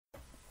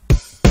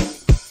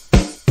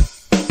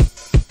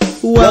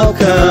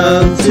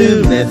Welcome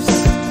to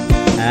MIFFs.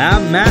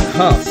 I'm Matt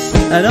Huss.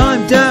 And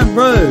I'm Dan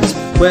Rhodes.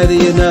 Whether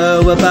you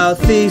know about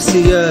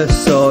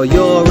Theseus or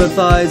you're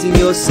revising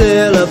your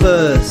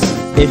syllabus,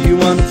 if you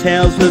want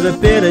tales with a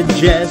bit of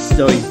jest,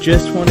 or you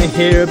just want to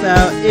hear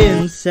about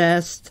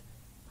incest.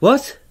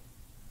 What?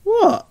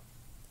 What?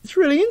 It's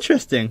really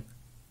interesting.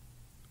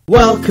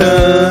 Welcome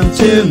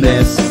to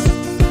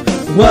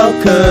MIFFs.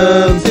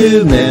 Welcome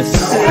to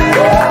MIFFs.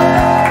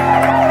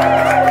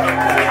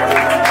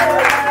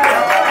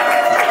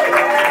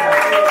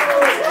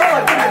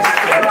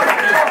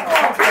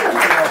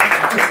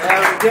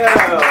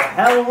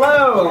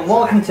 Hello and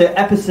welcome to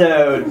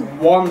episode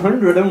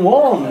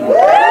 101.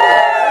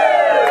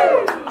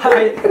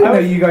 I know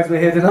you guys were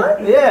here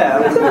tonight. Yeah.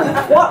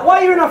 Why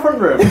are you in our front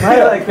room?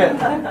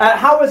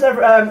 How was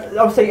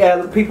obviously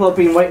people have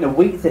been waiting a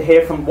week to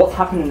hear from what's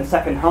happened in the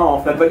second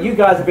half, but you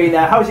guys have been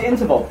there. How was your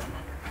interval?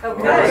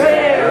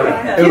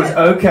 Okay. It was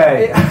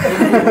okay.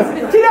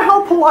 Do you know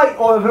how polite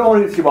of an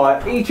audience you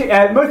are?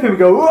 Most people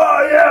go,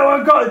 "Oh yeah,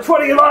 I've got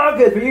 20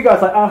 lagers," but you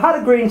guys are like, "I had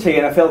a green tea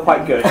and I feel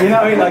quite good." You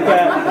know what I mean? Like,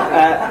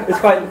 it's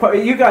quite.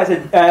 You guys are,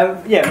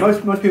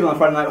 Most people on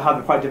Friday night have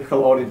a quite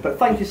difficult audience, but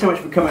thank you so much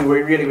for coming.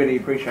 We really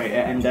appreciate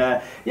it, and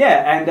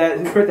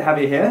it's great to have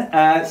you here.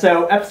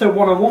 So episode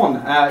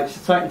 101, it's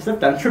exciting stuff.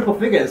 Dan, triple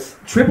figures.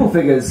 Triple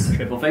figures.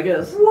 Triple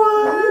figures.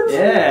 What?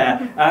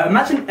 Yeah.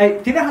 Imagine.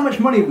 Do you know how much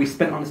money we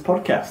spent on this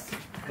podcast?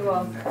 Go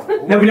on.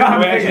 No, we don't have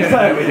a figure.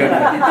 No, we don't.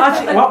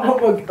 Actually, why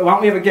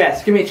don't we have a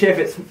guess? Give me a cheer if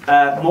it's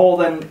more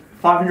than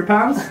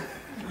 £500.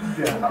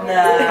 No.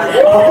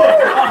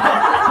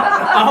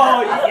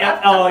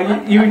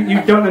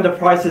 You don't know the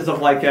prices of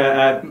like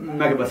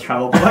megabus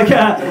travel. But like,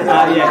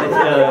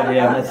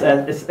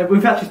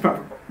 we've actually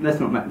spent. Let's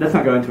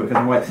not go into it because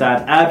I'm quite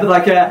sad.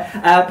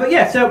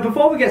 So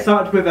before we get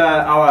started with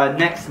our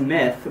next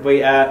myth,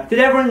 did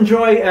everyone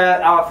enjoy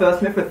our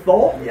first myth with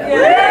Thor?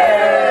 Yeah.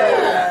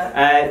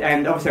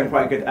 And obviously I'm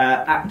quite a good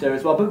actor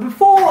as well. But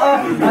before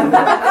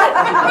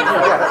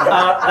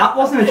that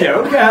wasn't a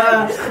joke.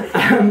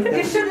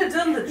 You should have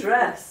done the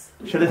dress.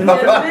 Should have done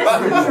the dress. You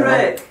missed the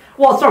trick.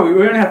 Well, sorry,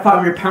 we only had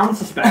 £500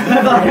 to spend.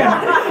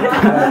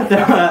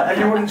 And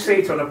you wouldn't see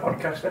it on a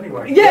podcast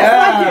anyway.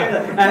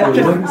 Yeah.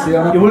 You wouldn't see it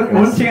on a You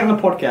wouldn't see it on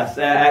the podcast.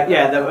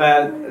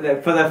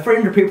 For the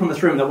 300 people in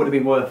this room, that would have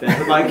been worth it.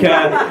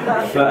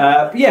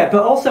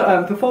 But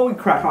also before we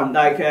crack on,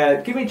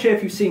 give me a cheer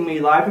if you've seen me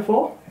live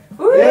before.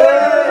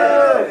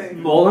 Yay!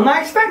 More than I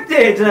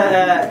expected.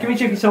 Give me a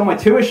cheer if you saw my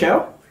tour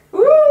show.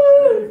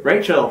 Woo!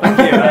 Rachel, thank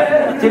you.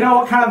 Do you know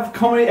what kind of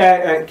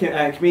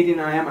comedian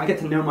I am? I get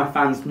to know my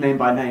fans name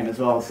by name as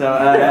well. So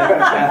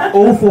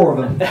all four of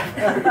them.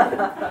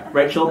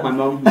 Rachel, my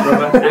mum,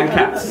 brother, and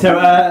cats. So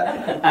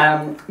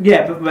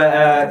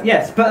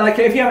yes. But like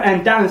if you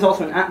and Dan is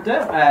also an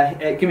actor.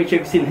 Give me a cheer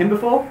if you've seen him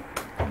before.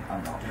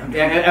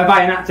 Yeah,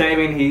 by an actor I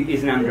mean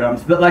he's an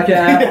drums. But like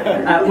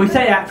we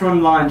say actor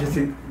online just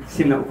to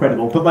seem that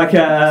credible. But like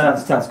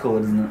sounds cool,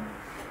 doesn't it?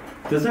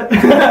 Does it?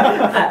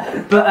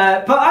 But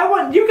I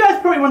want you guys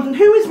probably wondering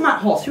who is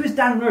Matt Hoss, who is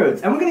Dan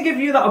Rhodes, and we're going to give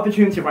you that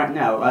opportunity right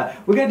now.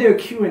 We're going to do a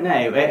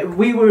Q&A.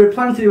 We were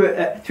planning to do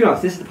it. To be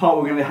honest, this is the part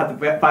where we're going to have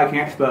the Viking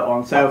expert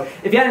on. So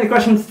if you have any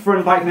questions for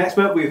a Viking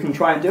expert, we can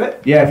try and do it.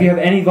 Yeah, if you have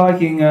any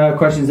Viking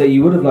questions that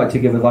you would have liked to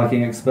give a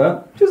Viking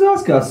expert, just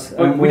ask us.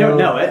 We don't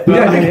know it. We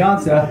don't know the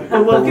answer.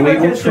 But we'll give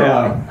it a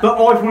try. But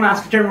or if you want to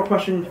ask a general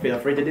question, feel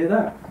free to do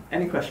that.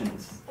 Any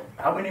questions?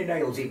 How many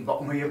nails in the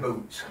bottom of your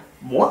boots?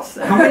 What?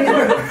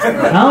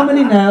 How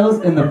many nails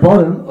in the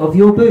bottom of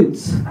your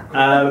boots?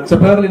 It's a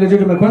perfectly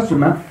legitimate question,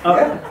 man.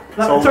 Sorry,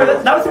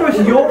 that was the most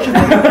Yorkshire thing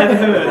I've ever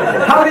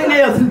heard. How many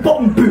nails in the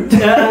bottom boot?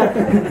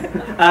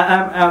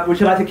 Would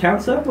you like to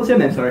count, sir? What's your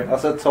name, sorry? I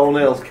said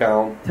toenails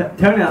count.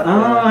 Toenails?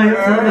 Oh, I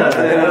haven't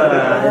said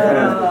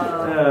that.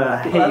 I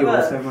hate you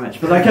all so much.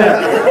 But like,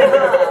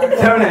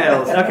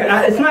 toenails. Okay,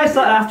 it's nice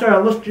that after a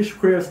illustrious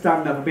career of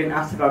stand-up, I've been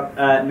asked about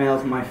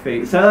nails on my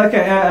feet. So,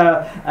 okay,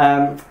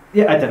 I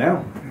don't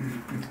know.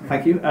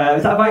 Thank you.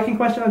 Is that a Viking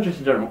question or just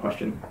a general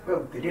question?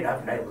 Well, they did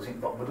have nails in the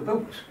bottom of the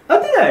boots. Oh,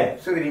 did they?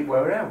 So they didn't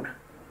wear out.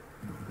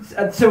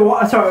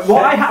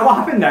 What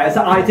happened there is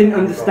that I didn't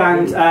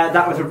understand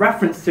that was a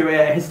reference to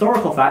a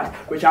historical fact,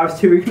 which I was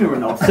too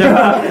ignorant of. So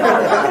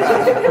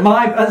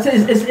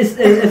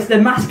it's the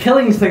mass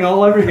killings thing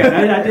all over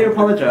again. I do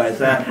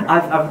apologise.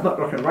 I've looked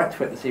right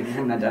to it this evening,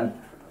 haven't I, Dan?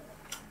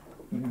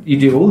 You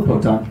do all the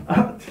pod time.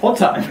 Pod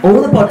time?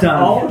 All the pod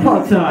time. All the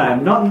pod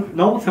time. Not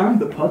all the time,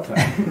 but pod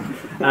time.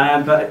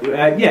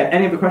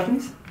 Any other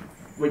questions?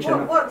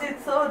 What did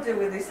Thor do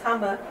with his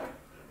hammer?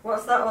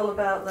 What's that all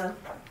about then?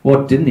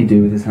 What didn't he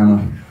do with his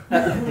hammer?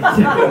 Hold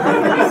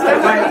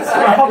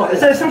on. Is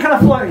there some kind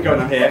of flirting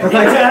going on here?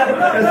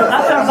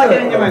 That sounds like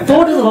an innuendo.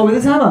 Thor does a lot with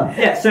his hammer.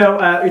 Yeah, so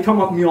you're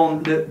talking about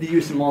Mjolnir, the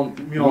use of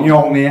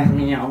Mjolnir.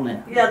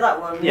 Mjolnir. Yeah,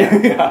 that one.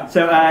 Yeah.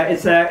 So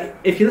it's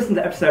if you listen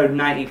to episode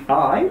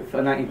 95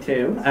 or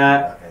 92,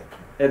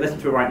 listen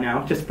to it right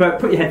now. Just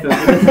put your headphones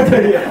on. Listen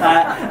to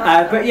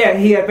it. But yeah,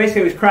 he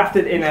basically was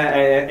crafted in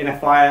a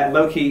fire.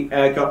 Loki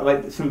got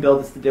like some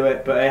builders to do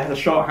it, but it has a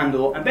short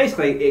handle, and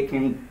basically it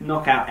can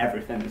knock out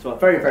everything as well.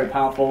 Very, very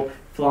powerful.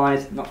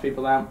 Flies, knocks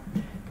people out.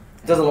 It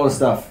does a lot of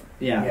stuff.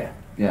 Yeah.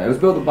 Yeah, it was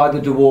built by the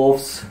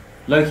dwarves.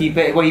 Loki,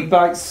 he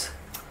bites.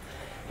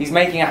 He's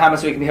making a hammer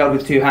so he can be held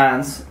with 2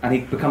 hands, and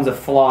he becomes a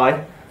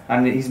fly,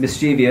 and he's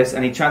mischievous,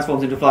 and he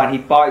transforms into a fly, and he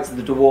bites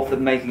the dwarf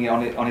that's making it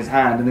on his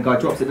hand, and the guy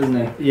drops it,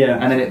 doesn't he? Yeah.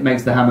 And then it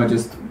makes the hammer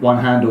just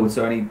one-handled,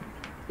 so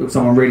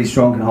someone really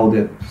strong can hold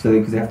it,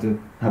 because they have to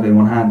have it in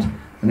one hand.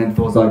 And then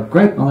Thor's like,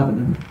 great, I'll have it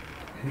then.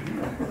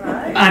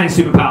 Right. And it's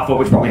super powerful,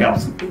 which probably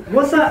helps.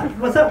 Was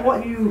that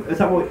what you? Is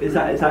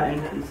that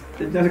entertaining?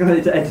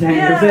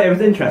 Yeah. It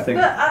was interesting.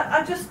 But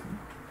I just,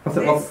 What's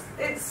it?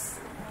 it's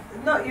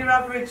not your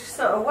average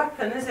sort of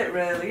weapon, is it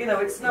really? You know,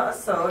 it's not a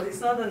sword,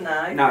 it's not a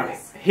knife. Now,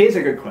 here's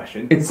a good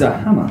question. It's a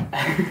hammer.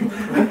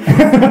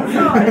 It's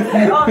not, it's a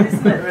bit odd,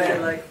 isn't it,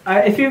 really?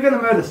 If you're going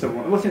to murder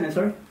someone, what's your name,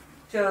 sorry?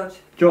 George.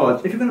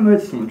 George, if you're going to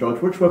murder someone,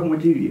 George, which weapon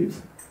would you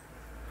use?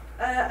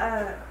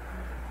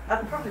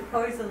 I'd probably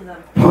poison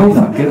them.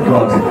 Poison, good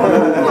God.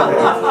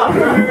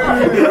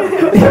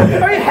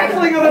 Are you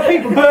heckling other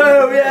people?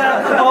 Boo,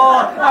 yeah.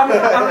 Oh,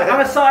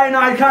 I'm a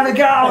cyanide kind of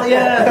gal,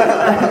 yeah.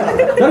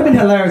 That would have been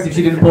hilarious if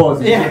she didn't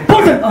pause. Yeah.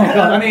 Poison! Oh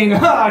God, I mean,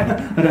 I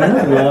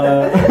don't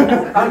know.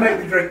 I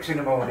make the drinks in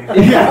the morning.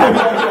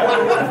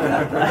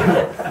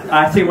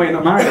 I see why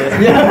you're not married.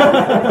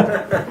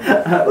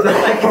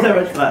 Thank you so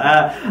much for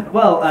that.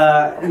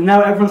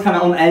 Now everyone's kind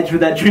of on edge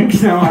with their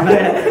drinks now, aren't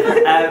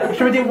they?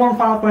 Shall we do one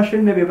final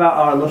question, maybe about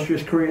our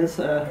illustrious careers?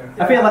 I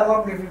feel like... How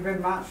long have you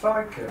been Matt's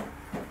psychic?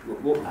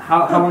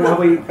 How long have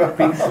we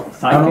been psychic?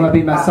 How long have I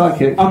been Matt's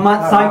psychic? Oh,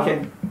 Matt's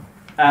psychic.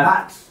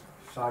 Matt's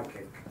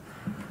psychic.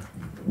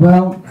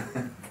 Well...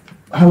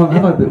 How long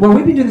have I been? Well,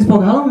 we've been doing this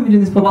podcast. How long have we been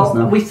doing this podcast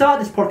now? We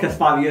started this podcast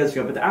 5 years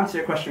ago, but to answer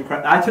your question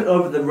correctly, I took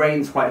over the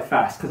reins quite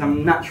fast because I'm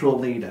a natural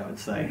leader, I would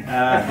say.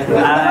 Alpha.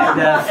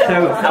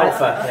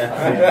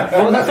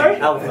 What was that, sorry?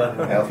 Alpha.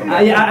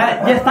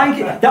 Yeah, thank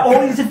you. The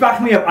audience is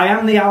backing me up. I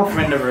am the alpha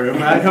in the room.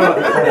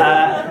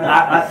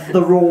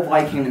 The raw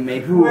Viking in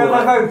me. Will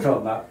I vote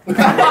on that?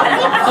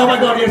 Oh my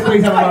God, yes,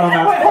 please have a vote on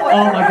that.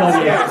 Oh my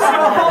God, yes.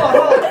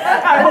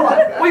 Hold on.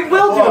 We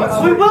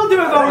will do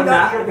a vote on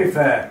That that. should be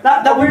fair.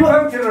 We We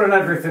voted on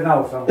everything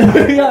else. Hold on,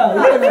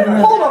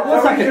 one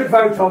We second. should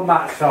vote on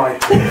Matt's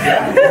side.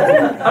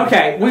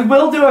 Okay, we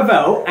will do a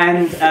vote,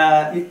 and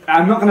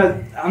I'm not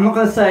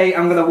gonna say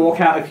I'm gonna walk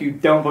out if you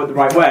don't vote the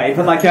right way.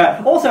 But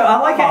also I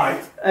like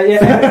it.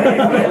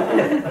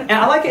 And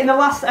I like it in the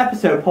last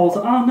episode. Paul's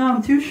like, oh no,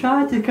 I'm too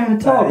shy to kind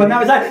of talk, but now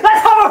he's like,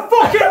 let's have a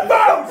fucking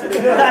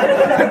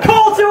vote.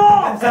 Call to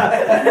arms.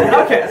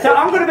 Okay, so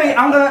I'm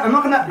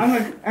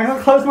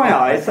gonna close my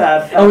eyes.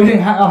 Are we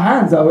doing our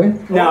hands, are we?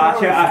 No,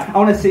 actually, I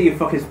want to see you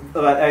fuckers.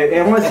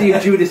 I want to see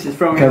if Judas is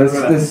throwing.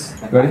 Okay, this.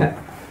 Ready?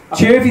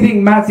 Cheer if you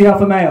think Matt's the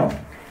alpha male.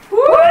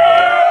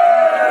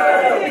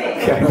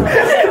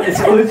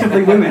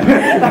 Exclusively women.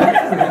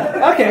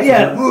 Okay,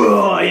 yeah.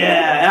 Ooh,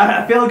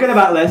 yeah. I feel good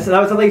about this.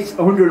 That was at least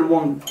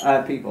 101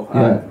 people.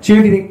 Yeah. Cheer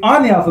if you think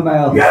I'm the alpha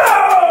male.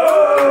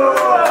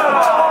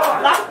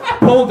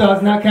 Paul does,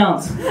 and that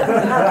counts.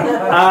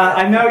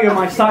 I know you're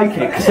my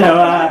psychic, so...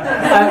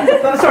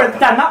 sorry,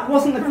 Dan, that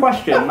wasn't the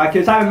question. Like,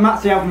 it's either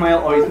Matt's the alpha male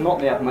or he's not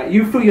the alpha male.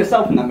 You threw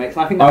yourself in that mix,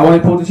 and I think... I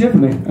wanted Paul to cheer for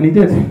me, and he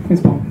did.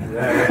 Thanks, Paul.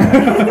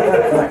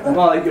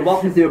 Well, you're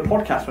welcome to do a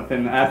podcast with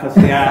him, because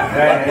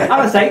I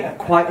would say,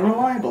 quite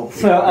unreliable.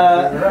 So,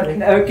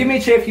 give me a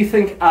cheer if you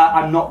think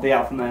I'm not the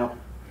alpha male.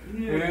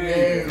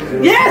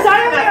 Yes, I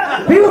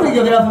am! People think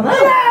you're the alpha male.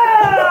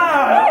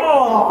 Yeah!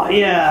 Oh,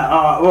 yeah.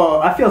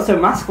 Well, I feel so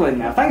masculine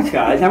now. Thanks,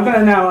 guys. I'm going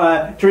to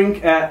now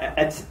drink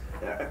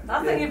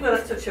I think you've got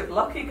a touch of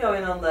Loki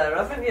going on there,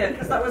 haven't you?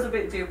 Because that was a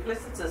bit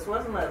duplicitous,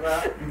 wasn't it,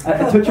 that?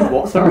 a touch of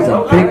what? Sorry.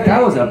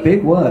 That was a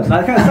big word. I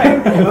was going to say,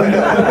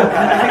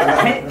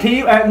 can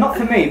you, not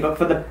for me, but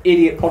for the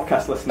idiot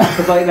podcast listeners,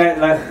 because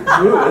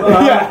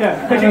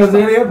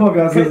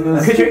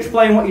could you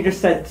explain what you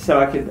just said so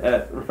I could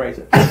rephrase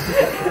it?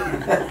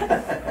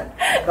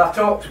 That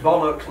talks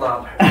bollocks,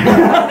 lad.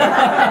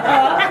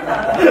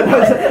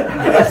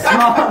 A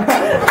smart...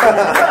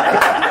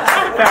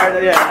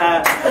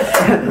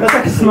 that's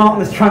like a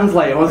smartness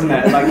translator, wasn't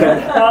it? Like,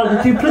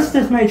 the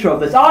duplicitous nature of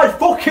this. Oh, it's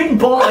fucking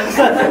bollocks!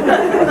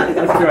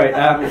 That's great.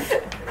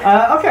 Okay,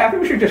 I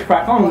think we should just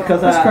crack on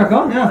because let's crack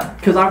on, yeah.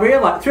 Because I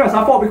realised, to be honest,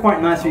 I thought it'd be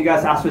quite nice for you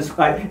guys to ask us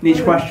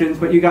niche questions,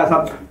 but you guys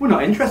we're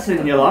not interested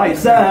in your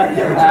lives.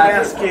 Can I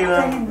ask you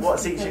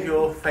what's each of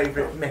your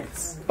favourite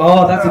myths?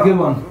 Oh, that's a good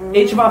one.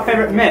 Each of our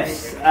favourite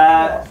myths.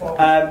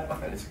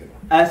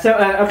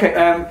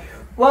 Okay.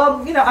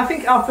 Well, you know, I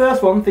think our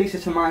first one,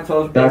 Theseus and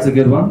Minotaur. That's a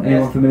good one.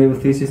 Anyone familiar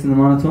with Theseus and the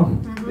Minotaur?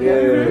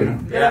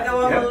 Yeah,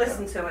 go on and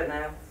listen to it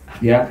now.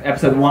 Yeah,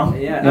 episode 1.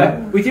 Yeah.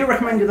 We do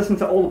recommend you listen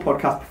to all the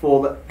podcasts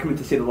before coming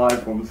to see the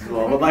live ones as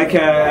well. But like,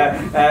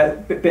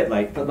 bit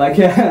late. But like,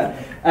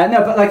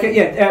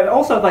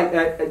 also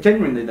like,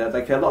 genuinely though,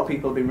 like a lot of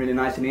people have been really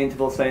nice in the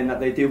interval saying that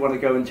they do want to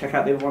go and check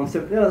out the other ones.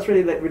 So yeah, that's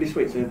really really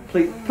sweet. So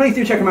please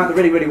do check them out.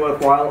 They're really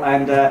worthwhile.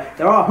 And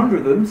there are 100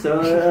 of them.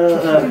 So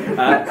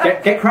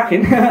get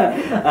cracking.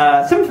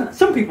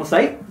 Some people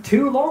say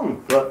too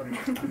long, but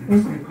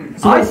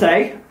I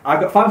say I've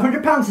got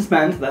 £500 to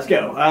spend. Let's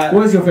go.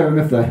 What is your favourite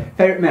myth, though?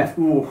 Favourite myth?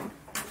 Ooh.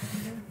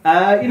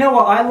 You know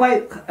what? I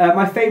like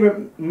my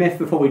favourite myth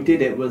before we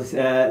did it was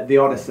the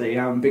Odyssey.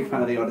 I'm a big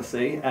fan of the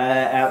Odyssey.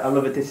 I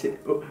love it.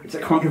 It's a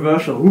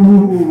controversial.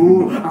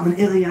 Ooh, I'm an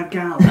Iliad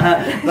gal.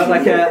 Yeah,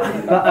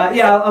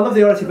 I love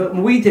the Odyssey. But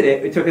when we did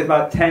it, it took us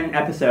about 10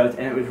 episodes,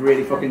 and it was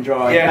really fucking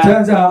dry. Yeah, it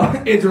turns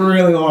out it's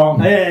really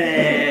long.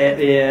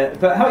 Yeah.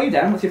 But how are you,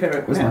 Dan? What's your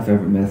favourite? What's my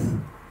favourite myth?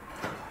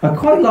 I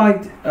quite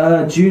liked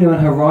Juno and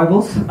her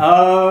rivals.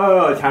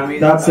 Oh, tell me.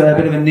 That's a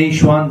bit of a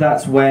niche one.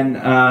 That's when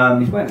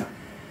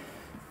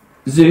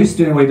Zeus,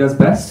 doing what he does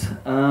best,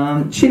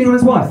 cheating on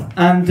his wife.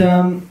 And,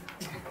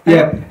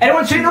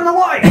 anyone cheating on the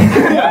wife?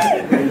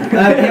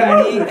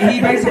 and he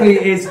basically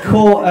is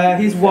caught,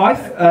 his wife,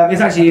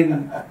 is actually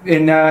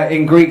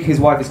in Greek, his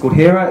wife is called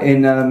Hera.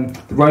 In the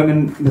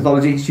Roman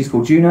mythology, she's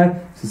called Juno.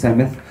 It's the same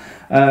myth.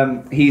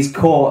 He's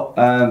caught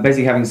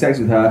basically having sex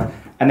with her.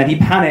 And then he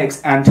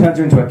panics and turns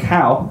her into a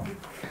cow.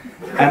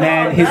 And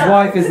then his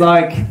wife is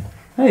like,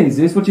 "Hey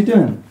Zeus, what you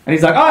doing?" And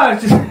he's like, "Oh,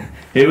 it's just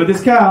here with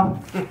this cow."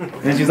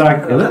 And she's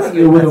like, "It looks like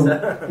you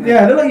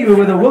were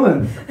with a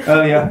woman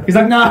earlier." He's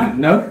like,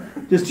 "No,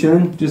 just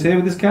chilling, just here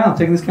with this cow,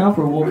 taking this cow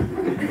for a walk."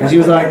 And she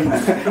was like,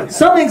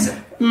 "Something's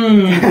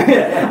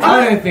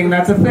I don't think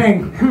that's a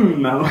thing."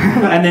 No.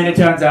 And then it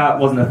turns out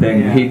it wasn't a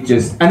thing.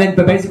 Yeah.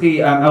 But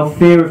basically, our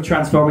fear of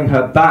transforming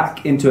her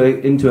back into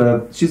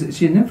a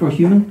she's a nymph or a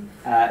human.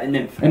 A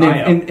nymph. And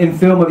in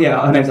film,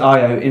 her name's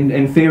Io.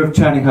 In fear of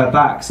turning her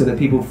back, so that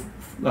people,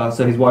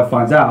 so his wife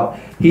finds out,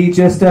 he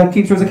just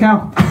keeps her as a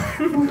cow,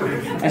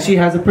 and she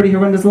has a pretty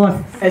horrendous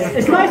life.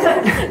 It's nice.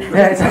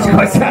 Yeah, it's actually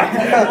quite sad.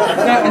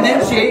 And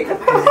then she.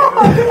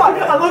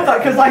 I love that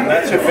because like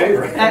That's your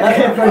favourite.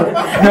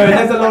 No,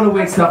 there's a lot of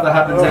weird stuff that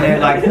happens in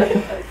it. Like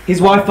his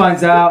wife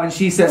finds out, and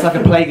she sets like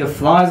a plague of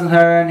flies on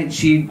her, and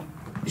she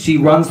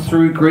runs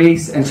through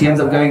Greece, and she ends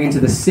up going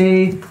into the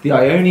sea, the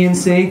Ionian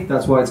Sea.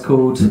 That's why it's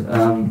called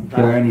the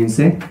Ionian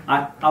Sea.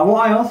 What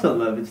I also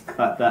love is the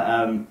fact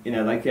that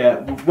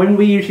when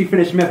we usually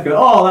finish myth, go,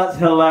 "Oh, that's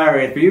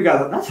hilarious," but you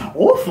guys, are like, "That's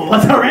awful.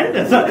 That's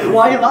horrendous."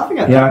 Why are you laughing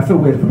at that? Yeah, I feel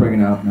weird for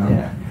bringing it up now.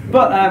 Yeah.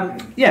 But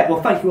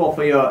well, thank you all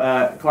for your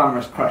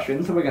glamorous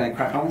questions. So we're going to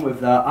crack on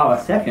with our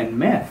second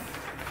myth.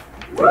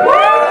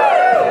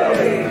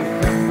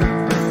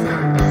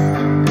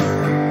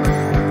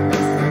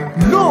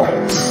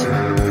 Norse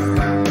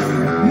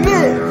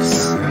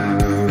myths.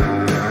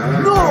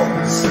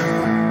 Norse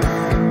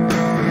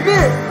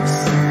myths.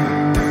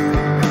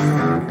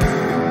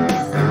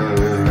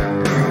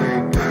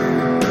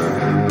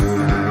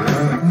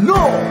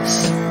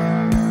 Norse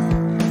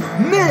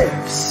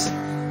myths.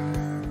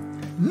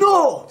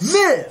 Norse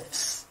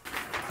myths.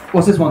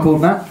 What's this one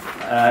called, Matt?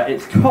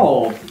 It's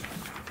called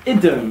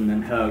Idun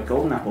and her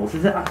golden apples.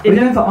 Is it Are you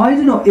going for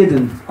Idun or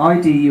Idun?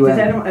 I-D-U-N. Is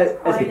anyone,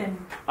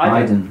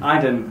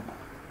 Idun.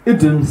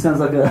 Idun sounds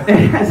like a.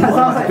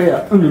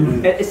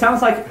 It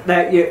sounds like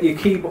that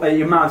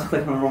your mouse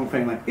clicking on the wrong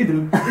thing, like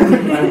Idun.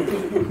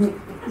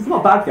 It's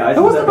not bad, guys.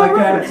 It wasn't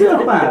bad. It's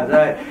not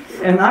bad.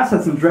 And I've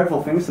said some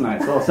dreadful things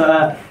tonight. So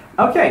so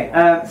we're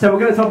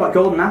going to talk about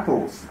golden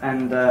apples,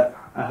 and I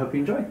hope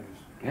you enjoy.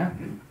 Yeah.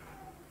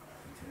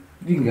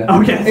 You can go.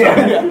 Okay.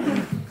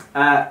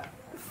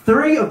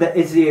 Three of the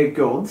Aesir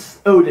gods,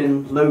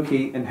 Odin,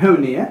 Loki, and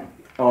Honir,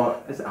 or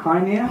is it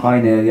Hynir?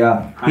 Hynir,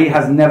 yeah. He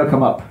has never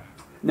come up.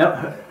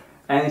 No,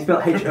 and it's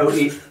spelled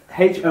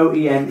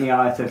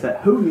H-O-E-N-E-I, so it's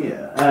like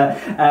Honir.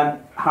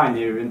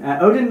 Hynir. And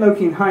Odin,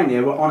 Loki, and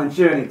Hynir were on a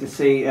journey to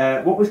see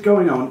what was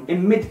going on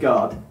in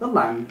Midgard, the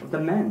land of the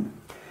men.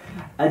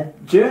 A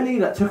journey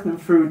that took them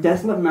through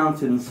desolate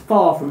mountains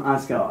far from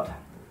Asgard.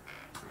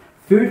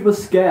 Food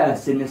was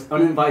scarce in this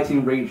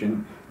uninviting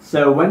region,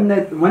 so when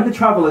the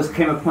travellers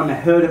came upon a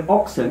herd of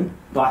oxen,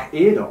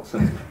 black-eared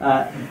oxen,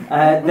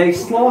 they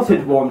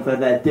slaughtered one for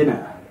their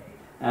dinner.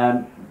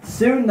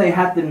 Soon they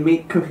had the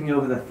meat cooking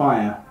over the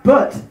fire,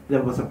 but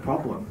there was a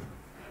problem.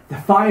 The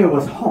fire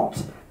was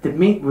hot, the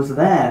meat was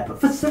there, but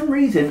for some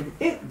reason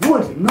it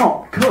would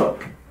not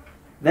cook.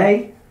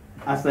 They,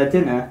 as their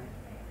dinner,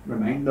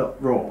 remained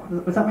raw.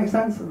 Does that make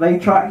sense? They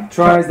try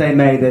as they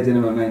may, their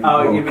dinner remained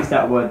raw. Oh, you missed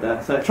that word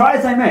there. So, try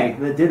as they may,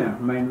 their dinner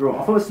remained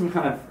raw. I thought it was some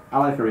kind of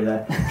allegory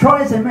there.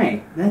 Try as they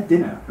may, their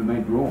dinner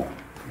remained raw.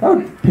 That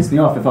would piss me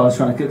off if I was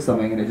trying to cook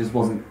something and it just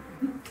wasn't.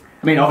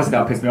 I mean, obviously that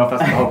would piss me off.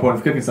 That's the whole point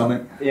of cooking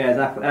something. Yeah,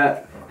 exactly.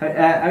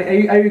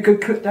 Are you a good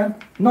cook, Dan?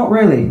 Not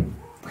really.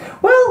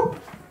 Well,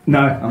 no,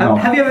 I'm not.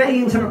 Have you ever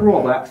eaten something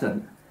raw by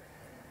accident?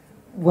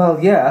 Well,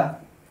 yeah.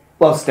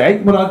 Well,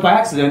 steak. Well, by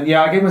accident,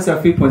 yeah, I gave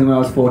myself food poisoning when I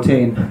was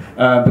 14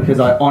 because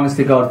I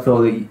honestly, God,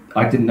 thought that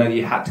I didn't know that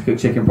you had to cook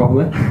chicken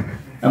properly.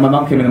 And my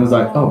mum came in and was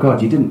like, "Oh God,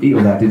 you didn't eat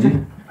all that, did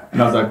you?"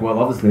 And I was like, "Well,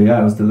 obviously,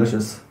 yeah, it was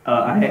delicious."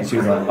 And she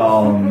was like,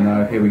 "Oh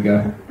no, here we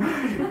go."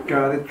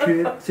 Got a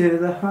trip to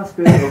the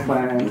hospital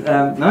plan.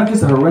 No,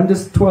 just a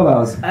horrendous 12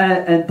 hours.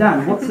 And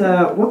Dan, what's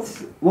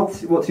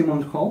your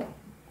mum's called?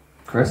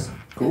 Chris.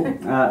 Cool.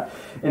 In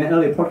an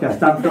earlier podcast,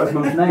 Dan forgot his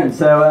mum's name,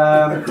 so...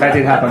 that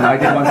did happen. I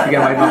did once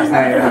forget my mum's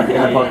name in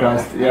a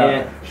podcast.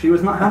 Yeah. She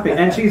was not happy.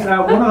 And she's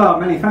one of our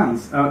many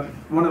fans,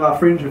 one of our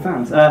fringe of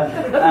fans.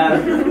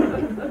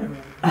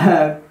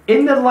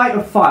 In the light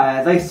of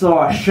fire, they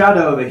saw a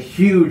shadow of a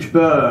huge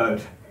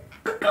bird.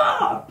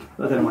 I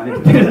don't know why I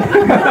need to do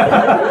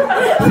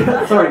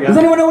that. Sorry, guys. Does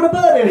anyone know what a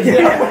bird is? To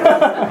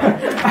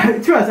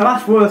be honest, I've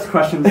asked worse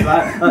questions.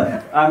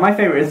 My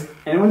favourite is,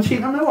 anyone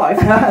cheating on their wife?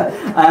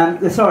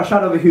 They saw a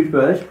shadow of a huge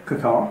bird,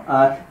 cacaw.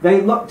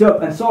 They looked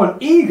up and saw an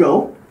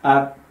eagle,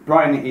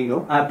 Brian the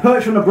eagle,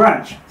 perched on a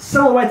branch,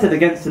 silhouetted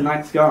against the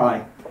night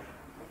sky.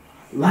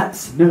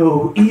 "That's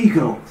no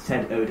eagle,"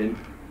 said Odin.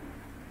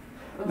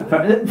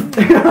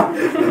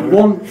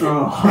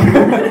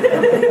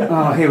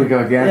 Oh, here we go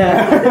again.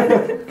 Yeah.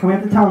 Can we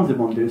have the Townsend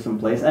one do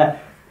someplace?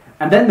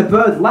 And then the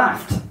bird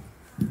laughed.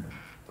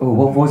 Oh,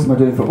 what voice am I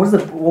doing for? What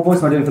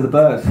voice am I doing for the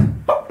bird?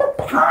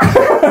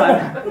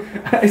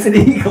 It's an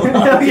eagle.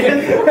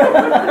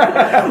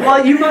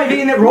 Well, you might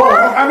be in it wrong.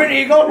 I'm an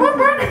eagle.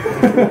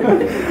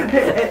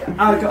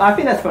 I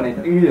think that's funny. You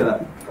can do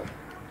that.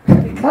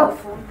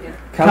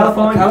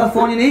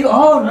 Californian eagle.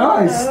 Oh,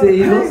 nice. The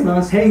eagle's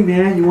nice. Hey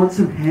man, you want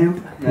some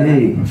hemp?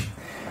 Hey.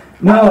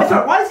 No.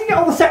 Sorry, why does he get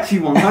all the sexy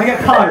ones? I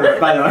get pirate,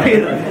 by the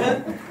way.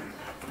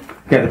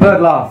 Okay, the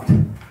bird laughed.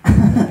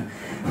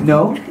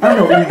 No, I'm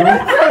not eagle.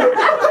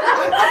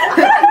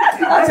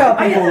 That's how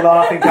people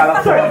laugh in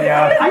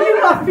California. Are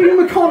you Matthew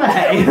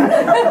McConaughey?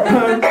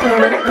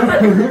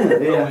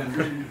 Yeah.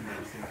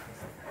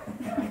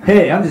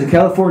 Hey, I'm just a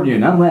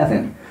Californian. I'm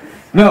laughing.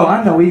 No,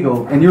 I'm no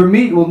eagle, and your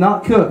meat will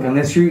not cook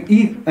unless you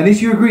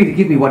agree to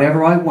give me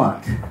whatever I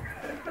want.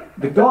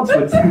 The gods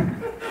would...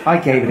 I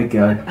gave it a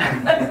go. To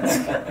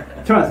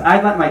be honest,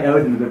 I'd like my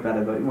Odin a bit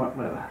better, but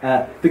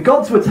whatever. The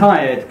gods were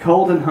tired,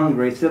 cold and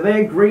hungry, so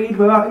they agreed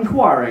without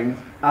inquiring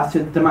as to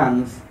the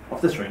demands of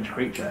the strange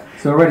creature.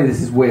 So already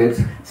this is weird.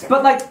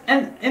 But like,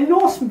 in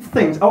Norse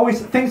things,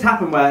 always things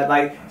happen where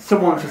like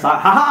someone's just like,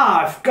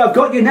 "Haha, I've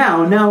got you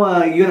now.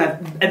 Now you're gonna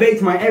obey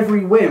to my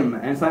every whim."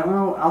 And it's like,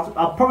 well,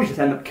 I'll probably just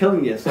end up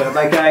killing you. So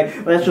like,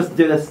 let's just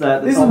do this.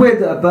 This is weird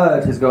that a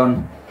bird has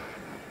gone.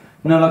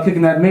 No, like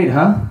cooking that meat,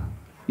 huh?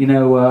 You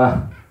know,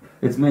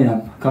 it's me.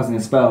 I'm casting a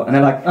spell, and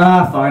they're like,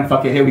 fine,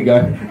 fuck it, here we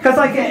go. Because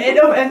like in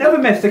other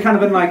myths, they're kind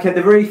of in like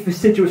they're very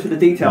fastidious with the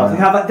details. They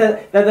have like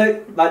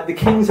they're like the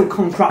kings of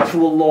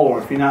contractual law,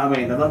 if you know what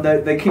I mean.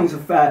 They're kings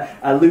of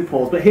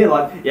loopholes. But here,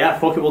 like, yeah,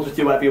 fuck it, we'll just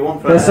do whatever you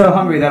want. They're so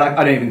hungry, they're like,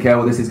 I don't even care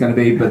what this is going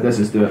to be, but let's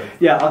just do it.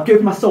 Yeah, I'll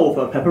give my soul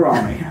for a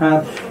pepperoni.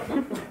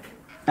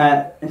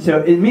 And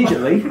so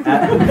immediately,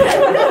 I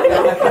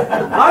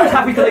was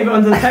happy to leave it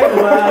under the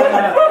table.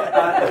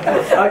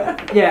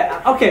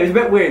 Yeah, okay, it was a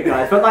bit weird,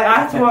 guys, but like I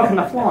had to work on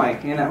the fly,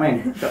 you know what I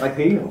mean? A bit like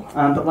the eel.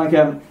 But like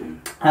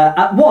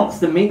at once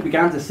the meat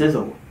began to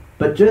sizzle,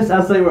 but just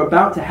as they were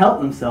about to help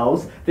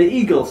themselves, the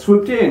eagle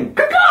swooped in,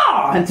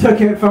 caw, and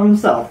took it from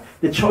himself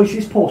the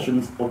choicest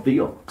portions of the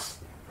ox.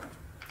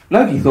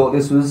 Loki thought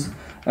this was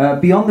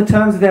beyond the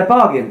terms of their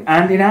bargain,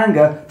 and in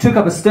anger took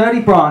up a sturdy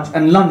branch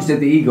and lunged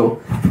at the eagle.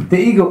 The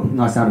eagle...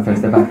 Nice sound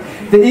effects there, back.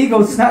 The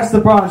eagle snatched the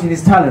branch in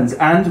his talons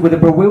and, with a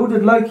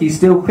bewildered Loki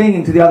still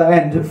clinging to the other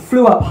end,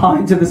 flew up high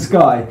into the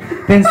sky,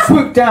 then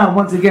swooped down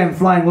once again,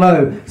 flying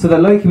low, so that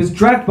Loki was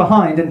dragged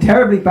behind and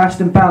terribly bashed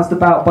and bounced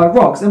about by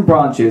rocks and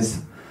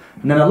branches.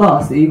 And then at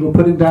last, the eagle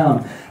put him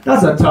down.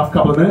 That's a tough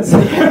couple of minutes.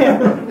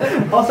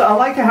 Also, I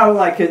like how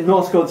like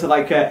Norse gods are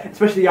like,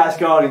 especially the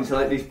Asgardians, are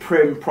like these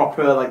prim,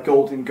 proper, like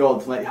golden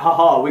gods. Like,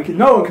 haha,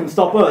 no one can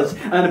stop us.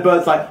 And the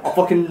bird's like, I'll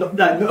fucking up and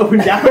down,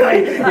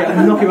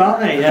 yeah, knock him out,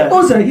 mate. Yeah.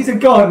 Also, he's a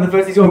god, and the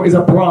first he's got is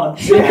a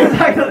branch. Yeah,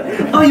 exactly.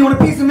 Oh, you want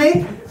a piece of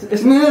me?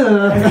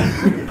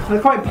 They're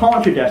quite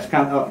Partridge-esque,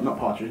 kind of, not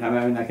Partridge, I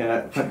mean like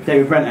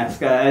David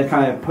Brent-esque,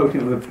 kind of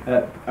poking it with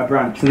a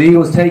branch. So the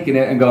eagle's taken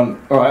it and gone,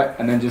 alright,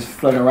 and then just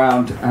flown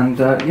around, and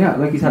yeah,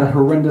 Loki's had a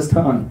horrendous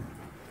time.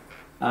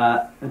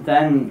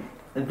 Then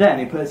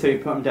he put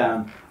him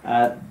down.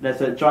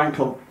 There's a giant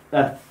called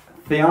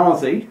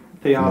Thiazi.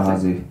 Do you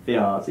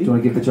want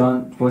to give the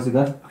giant voice a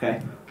go?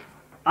 Okay.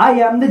 I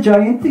am the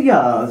giant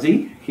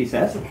Thiazi, he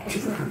says.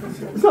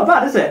 It's not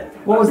bad, is it?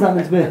 What was that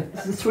meant to be?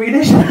 Is it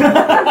Swedish? I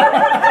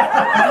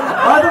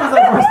thought it was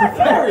like Voice the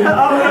Fairy. No.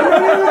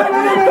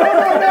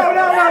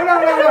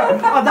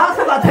 Oh, that's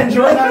what that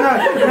tension was. No.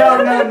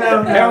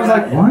 Everyone's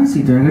like, why is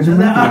he doing a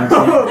Jamaican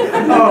accent?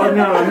 Oh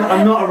no,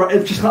 I'm not.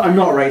 It's just I'm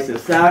not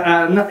racist.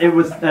 It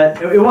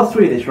was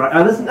Swedish, right?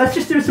 Let's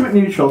just do something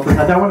neutral because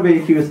I don't want to be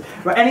accused.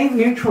 Right, any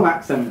neutral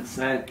accents?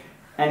 I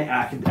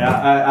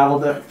will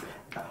do.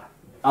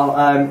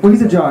 Well,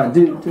 he's a giant.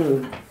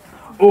 Do.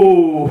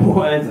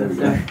 Oh,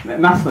 it's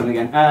masculine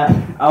again.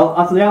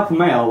 After the alpha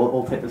male,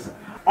 we'll take this.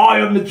 I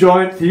am the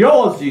giant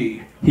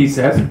Theurgy, he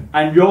said,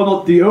 and you're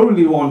not the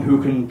only one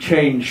who can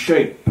change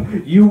shape.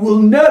 You will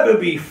never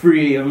be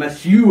free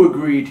unless you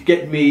agree to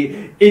get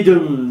me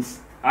Idun's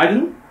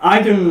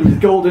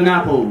golden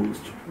apples.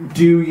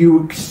 Do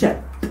you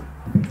accept?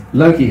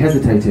 Loki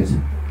hesitated.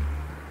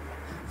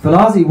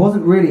 Valazi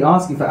wasn't really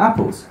asking for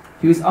apples.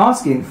 He was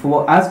asking for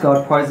what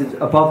Asgard prizes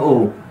above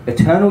all,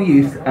 eternal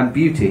youth and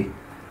beauty.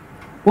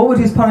 What would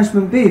his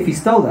punishment be if he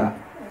stole that?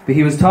 But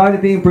he was tired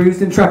of being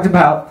bruised and dragged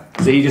about,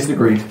 so he just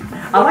agreed.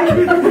 I like it.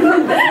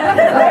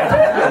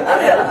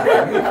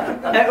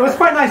 It was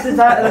quite nice. They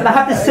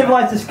had this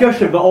civilized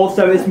discussion, but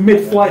also it's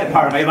mid-flight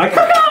apparently. Like,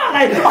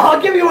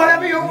 I'll give you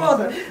whatever you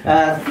want.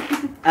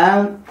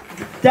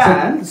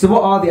 Dan. So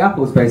what are the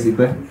apples,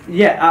 basically?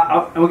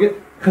 Yeah, we'll get.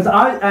 Because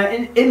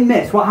in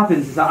this, what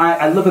happens is that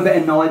I love a bit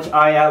of knowledge.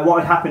 What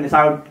would happen is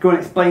I would go and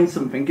explain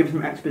something, give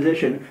some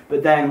exposition,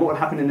 but then what would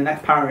happen in the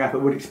next paragraph, it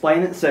would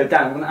explain it. So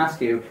Dan, I'm going to ask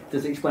you,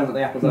 does it explain what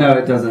the apples are? No,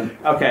 it doesn't.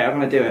 Okay, I'm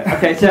going to do it.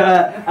 Okay,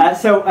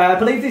 so I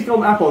believe these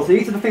golden apples,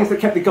 these are the things that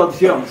kept the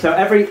gods young. So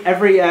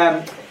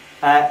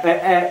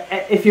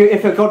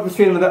if a god was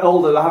feeling a bit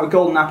older, they'll have a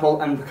golden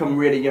apple and become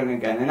really young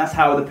again, and that's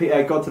how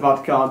the gods of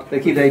Asgard, they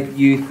keep their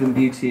youth and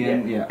beauty,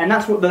 and yeah. And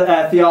that's what the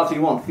Theurgy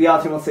wants.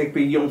 Theurgy wants to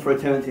be young for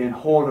eternity and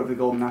hoard of the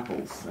golden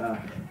apples.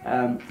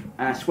 And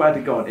I swear to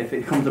God, if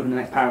it comes up in the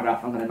next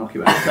paragraph, I'm going to knock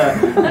you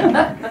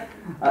out.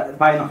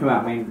 By knock you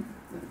out, I mean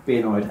be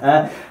annoyed.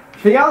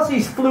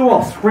 Theurgy flew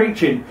off,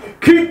 screeching,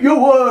 "Keep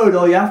your word,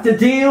 or you have to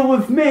deal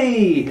with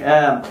me."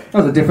 That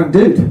was a different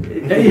dude.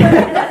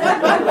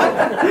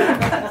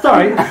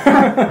 Sorry.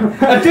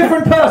 A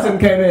different person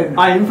came in.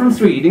 I am from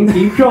Sweden,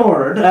 keep your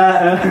word.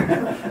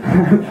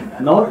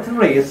 Not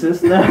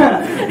racist.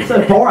 It's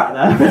a Borat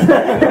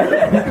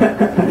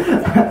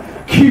there.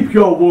 Keep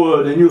your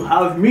word and you'll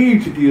have me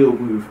to deal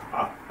with.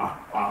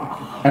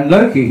 And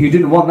Loki, who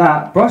didn't want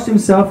that, brushed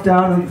himself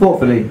down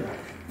thoughtfully.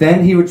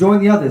 Then he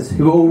rejoined the others,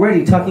 who were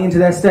already tucking into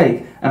their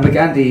steak, and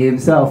began to eat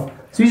himself.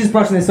 So he's just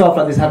brushing this off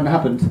like this hadn't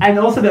happened. And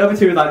also the other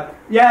two were like,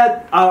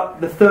 yeah,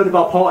 the third of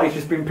our party's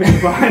just been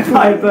picked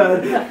by a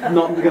bird.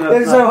 Not gonna.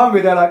 They're so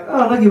hungry, they're like,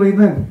 oh, Loki, where you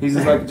been? He's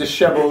just like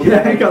disheveled.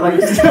 Yeah, he got like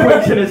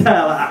twigs in his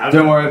hair. Like,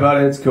 don't worry about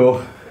it, it's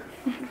cool.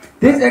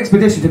 This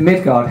expedition to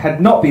Midgard had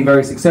not been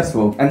very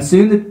successful, and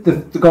soon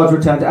the gods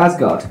returned to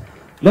Asgard.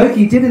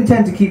 Loki did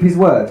intend to keep his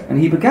word, and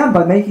he began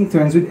by making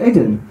friends with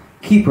Idun,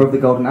 keeper of the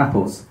golden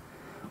apples.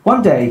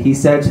 One day he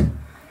said,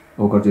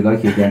 oh God, do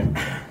Loki again.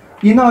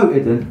 You know,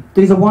 Idun,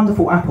 these are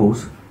wonderful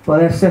apples, but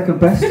they're second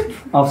best.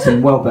 I've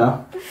seen well better.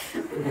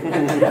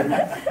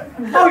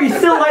 Oh, you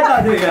still like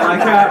that, do you?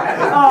 Like,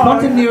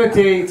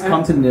 continuity, it's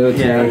continuity.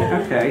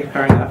 Yeah, okay,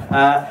 fair enough.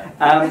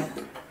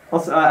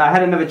 Also, I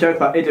had another joke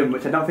about Idun,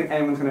 which I don't think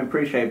anyone's going to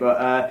appreciate, but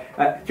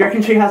do you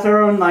reckon she has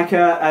her own, like,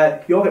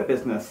 yogurt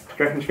business? Do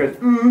you reckon she goes,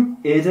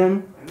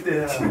 Idun?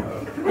 Yeah.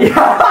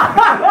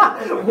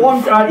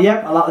 One,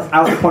 yep, I'll let this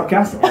out of the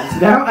podcast.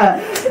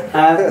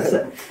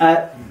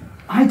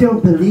 I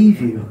don't believe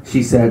you,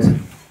 she said.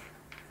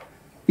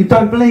 You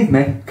don't believe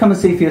me? Come and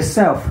see for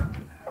yourself.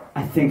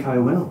 I think I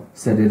will,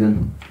 said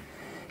Idun.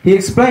 He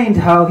explained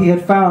how he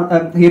had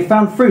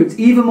found fruits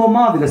even more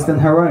marvellous than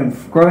her own,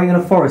 growing in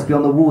a forest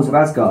beyond the walls of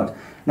Asgard,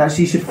 and that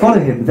she should follow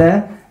him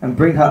there and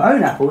bring her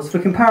own apples for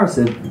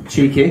comparison.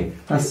 Cheeky.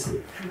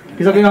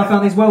 He's like, I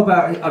found these well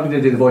better. I'm going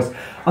to do the voice.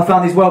 I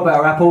found these well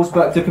better apples,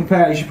 but to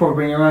compare, you should probably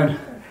bring your own.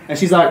 And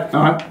she's like,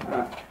 all right.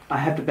 I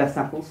had the best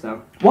apples,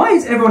 so. Why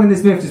is everyone in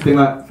this myth just being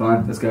like,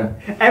 fine, let's go?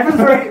 Everyone's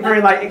very, very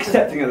like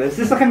accepting of this.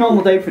 It's like a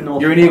normal day for North.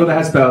 You're an eagle that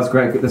has spells,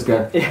 great, let's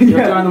go. You're a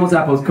giant that wants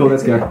apples, cool,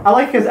 let's go. I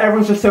like because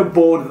everyone's just so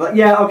bored. Like,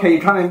 yeah, okay, you're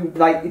trying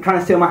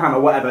to steal my hammer,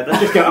 whatever. Let's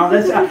just go. I'm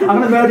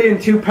going to murder you in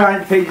 2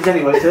 parent pages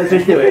anyway, so let's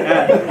just do it.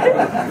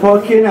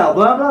 Fucking hell,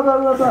 blah blah blah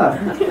blah blah.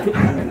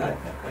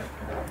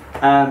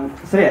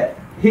 So yeah,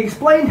 he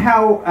explained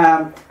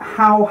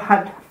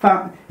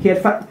he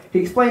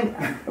explained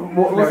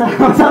what's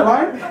that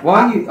line? Why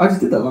are you? I just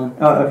did that line.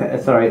 Oh,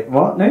 okay. Sorry.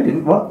 What? No, you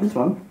didn't. What? This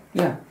one?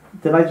 Yeah.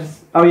 Did I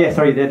just? Oh, yeah.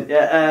 Sorry, you did.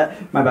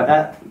 My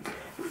bad.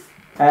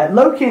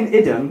 Loki and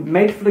Idun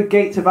made for the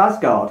gates of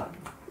Asgard.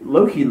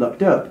 Loki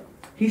looked up.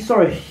 He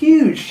saw a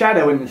huge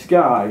shadow in the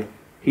sky.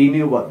 He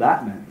knew what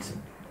that meant.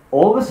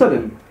 All of a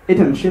sudden,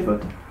 Idun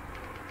shivered.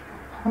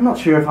 I'm not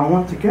sure if I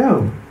want to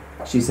go,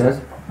 she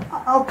said.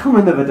 I'll come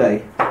another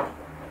day.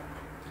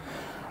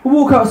 A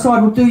walk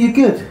outside will do you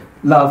good.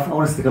 Love. I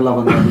want to stick a love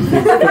on there.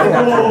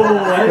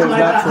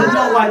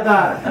 Not like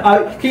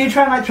that. Can you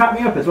try and trap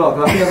me up as well?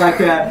 Because I feel like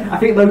I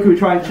think Loki would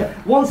try and.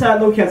 Once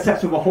Loki had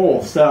sex with a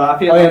horse, so I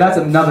feel. Oh yeah, that's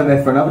another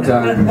myth for another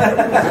time.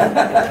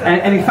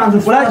 and he found.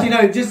 Well, actually,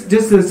 no. Just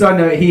as a side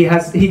note, he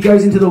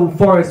goes into the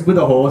forest with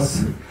a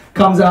horse,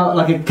 comes out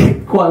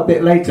quite a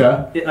bit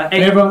later, and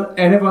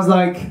everyone's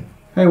like,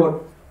 "Hey,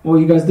 what are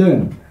you guys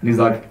doing?" And he's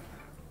like,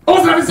 I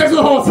wasn't having sex with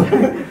a horse!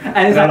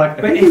 And he's like,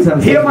 but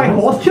here are my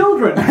horse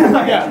children!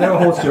 Yeah, they were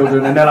horse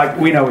children, and they're like,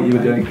 we know what you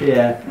were doing.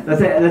 Yeah.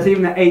 There's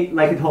even an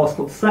 8-legged horse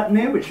called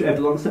Sleipnir, which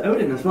belongs to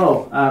Odin as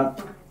well.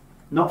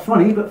 Not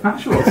funny, but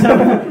factual.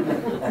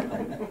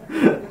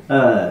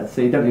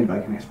 So you don't need a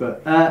Viking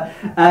expert.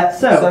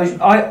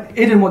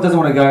 Idun doesn't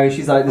want to go.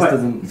 She's like, this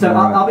doesn't. So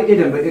I'll be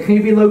Idun, but can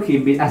you be Loki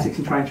and be in Essex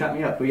and try and chat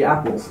me up with your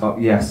apples? Oh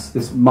yes,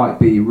 this might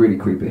be really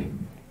creepy.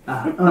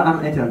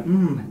 I'm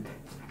Idun.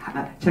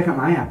 Check out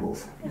my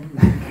apples.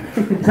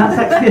 Is that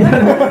sexy?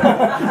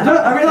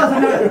 I realise I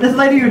know this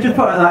lady who just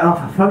put it like, oh,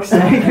 for fuck's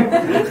sake.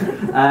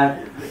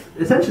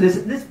 Essentially,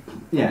 this.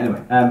 Yeah.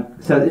 Anyway,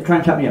 so try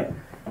and chat me up.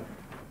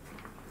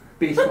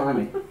 Be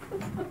slimy.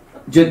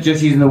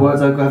 Just using the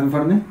words I've got in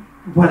front of me?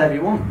 Whatever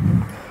you want.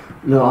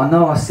 Look, I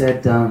know I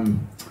said,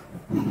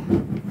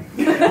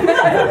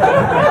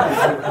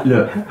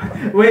 look,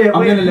 We're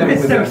going to level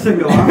with so you.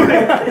 single, aren't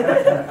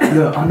we?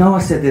 Look, I know I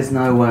said there's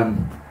no,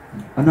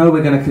 I know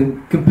we're going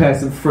to compare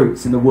some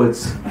fruits in the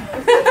woods.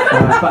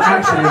 But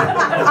actually,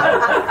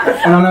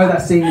 and I know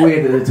that seemed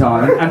weird at the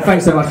time, and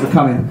thanks so much for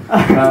coming.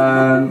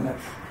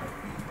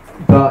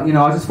 But, you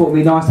know, I just thought it'd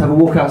be nice to have a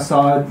walk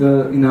outside,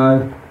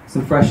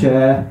 some fresh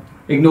air.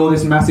 Ignore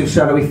this massive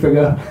shadowy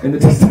figure in the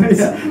distance.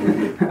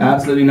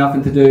 Absolutely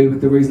nothing to do with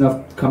the reason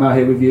I've come out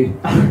here with you.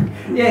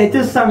 Yeah, it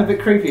does sound a bit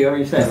creepy when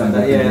you say it like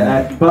that,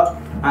 yeah. But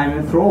I'm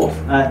enthralled.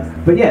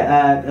 But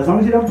yeah, as long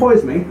as you don't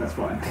poison me, that's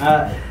fine.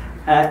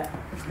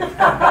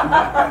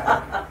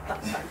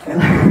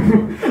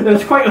 There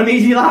was quite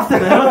uneasy laughter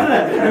there, wasn't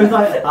it? It was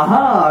like,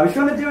 aha, I was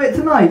going to do it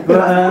tonight,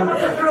 but...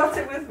 I brought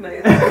it with me.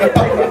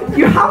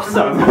 You have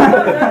some?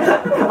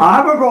 I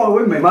haven't brought it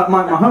with me,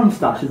 my home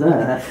stash is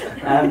there.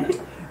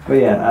 But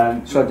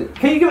yeah,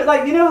 can you give it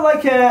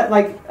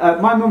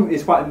my mum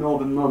is quite a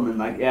northern mum,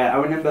 and I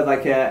remember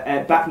back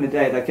in the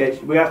day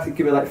we have to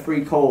give her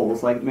free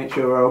calls, make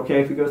sure we're okay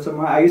if we go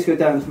somewhere. I used to go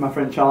down to my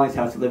friend Charlie's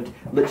house, who lived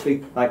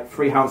literally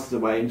 3 houses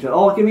away, and she'd,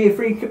 give me a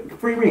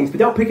free rings, but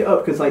don't pick it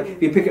up because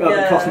if you pick it up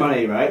it costs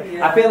money, right?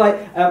 Yeah. I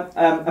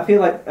feel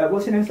like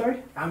what's your name?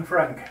 Sorry, I'm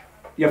Frank.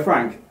 You're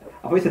Frank.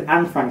 I thought you said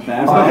Anne Frank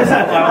there. I wanted to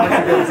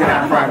go to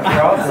Anne Frank. I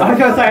was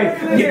going to say,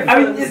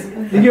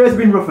 the year's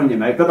been rough on you,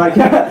 mate. But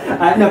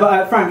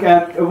Frank,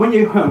 when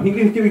you're home, you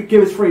can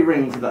give us 3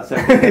 rings if that's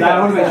okay. I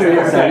want to make sure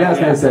you're okay. Yeah, I was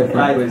going to say,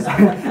 Frank, please.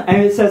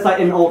 And it says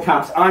in all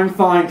caps, "I'm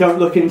fine. Don't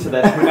look into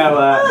this. We know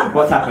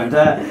what's happened."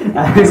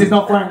 This is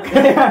not Frank.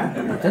 I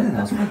don't think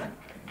that's Frank.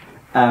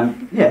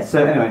 Yeah.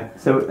 So anyway,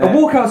 a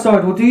walk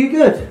outside will do you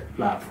good.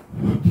 Love.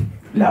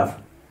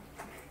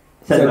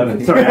 Sorry,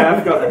 I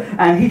forgot that.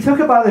 And he took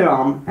her by the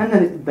arm, and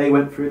then they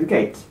went through the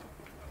gate.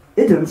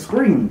 Idun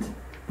screamed.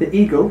 The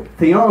eagle,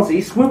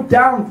 Thiazi, swooped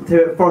down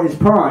for his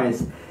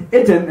prize,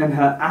 Idun and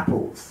her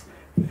apples.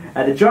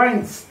 The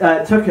giant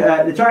took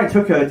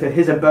her to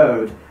his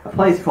abode, a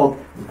place called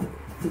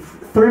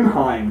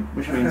Thrymheim,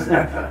 which means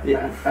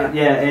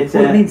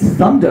it means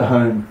thunder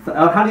home.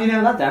 How do you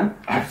know that, Dan?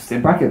 Just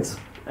in brackets.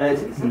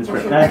 It's in the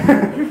script.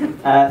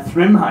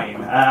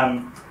 Thrymheim,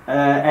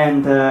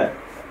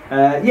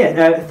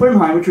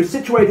 Thrymheim, which was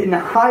situated in the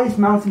highest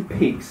mountain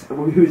peaks,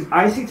 whose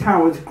icy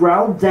towers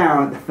growled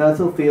down at the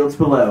fertile fields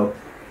below.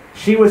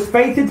 She was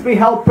fated to be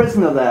held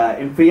prisoner there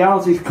in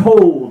Thiazi's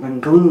cold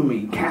and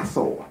gloomy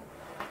castle.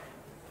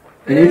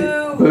 Boo!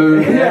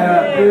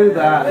 Yeah, boo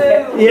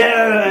that.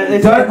 Yeah,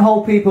 don't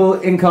hold people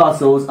in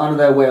castles under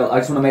their will. I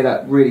just want to make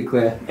that really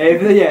clear.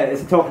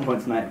 It's a talking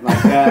point tonight.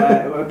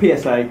 A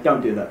PSA,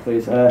 don't do that,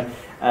 please. Can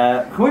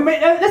we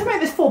let's make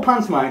this full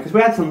pantomime because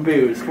we had some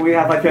boos. Can we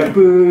have a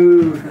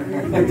boo?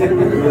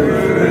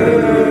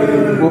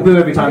 We'll boo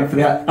every time for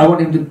that. I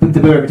want him to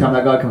boo every time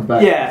that guy comes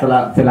back. Yeah.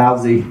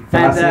 Thiazi.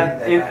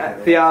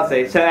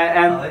 Thiazi. So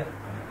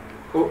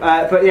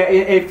but yeah,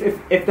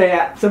 if they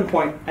at some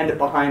point end up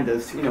behind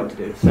us, you know what to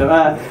do. So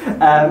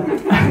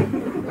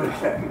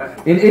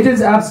in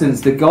Idun's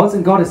absence, the gods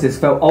and goddesses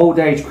felt old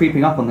age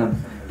creeping up on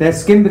them. Their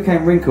skin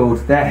became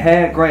wrinkled, their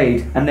hair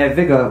greyed, and their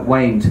vigour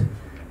waned.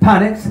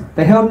 Panicked,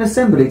 they held an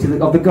assembly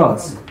of the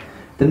gods.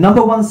 The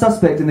number one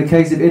suspect in the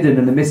case of Idun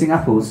and the missing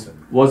apples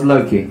was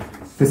Loki.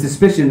 The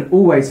suspicion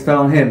always fell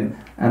on him,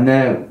 and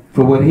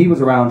for when he was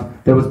around,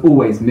 there was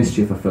always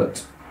mischief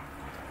afoot.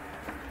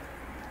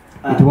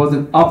 It was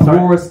an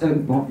uproarious...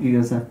 what are you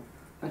going to say?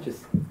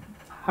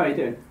 How are you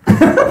doing?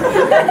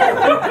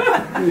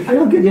 You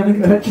feel good? You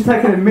having just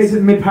taking a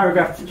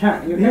mid-paragraph to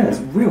chat. Yeah, it's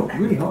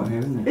really hot in here,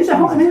 isn't it? Is it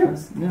hot in here?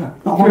 Yeah.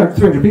 Not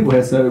 300 people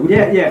here, so...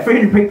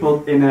 300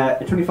 people in a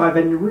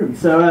 25-venue room.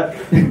 So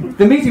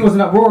the meeting was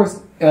an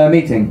uproarious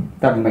meeting.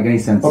 That didn't make any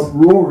sense.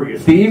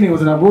 Uproarious. The evening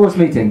was an uproarious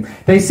meeting.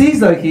 They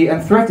seized Loki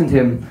and threatened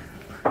him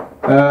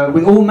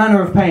with all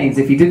manner of pains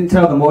if he didn't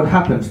tell them what had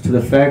happened to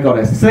the fair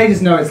goddess. So they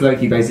just know it's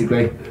Loki,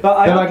 basically.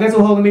 They're like, let's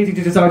all hold a meeting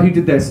to decide who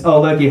did this.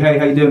 Oh, Loki, hey,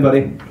 how you doing,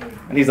 buddy?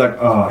 And he's like,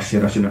 oh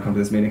shit, I shouldn't have come to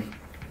this meeting.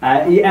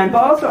 But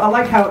also I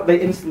like how they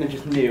instantly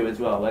just knew as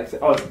well. It's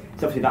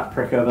obviously that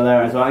prick over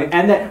there as well.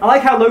 And I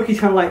like how Loki's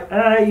kind of like,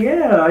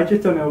 I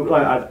just don't know.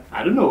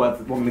 I don't know where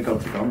the woman the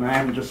gods have gone. I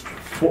haven't just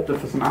swapped her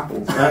for some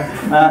apples.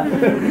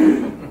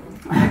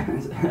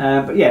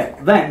 But yeah,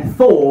 then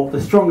Thor,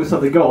 the strongest of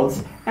the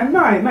gods, and may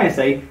I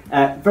say,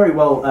 very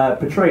well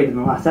portrayed in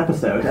the last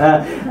episode,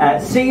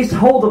 seized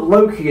hold of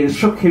Loki and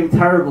shook him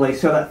terribly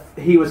so that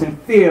he was in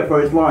fear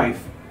for his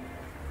life.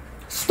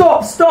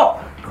 Stop!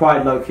 Stop!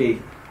 cried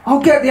Loki.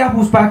 I'll get the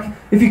apples back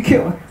if you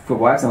kill... For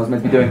what accent I was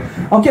meant to be doing.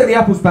 I'll get the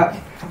apples back.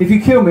 If you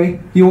kill me,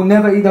 you will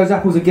never eat those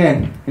apples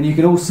again, and you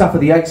can all suffer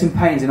the aches and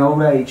pains in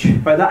old age.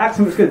 Right, that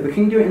accent was good, but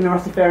can you do it in the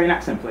Rastafarian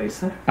accent,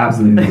 please?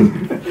 Absolutely.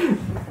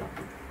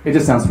 It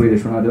just sounds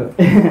Swedish when I do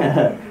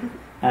it.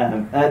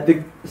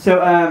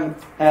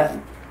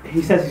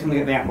 He says he's going to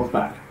get the apples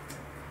back.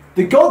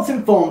 The gods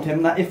informed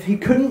him that if he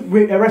couldn't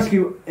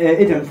rescue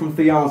Idun from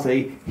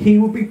Thiazi, he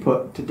would be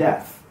put to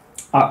death.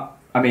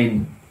 I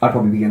mean, I'd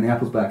probably be getting the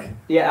apples back.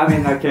 Yeah, I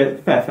mean, like a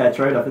fair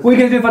trade-off. What are you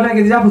going to do if I don't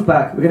get these apples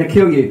back? We're going to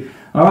kill you.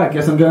 Alright,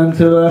 guess I'm going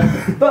to...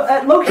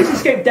 But Loki's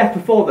escaped death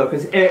before, though,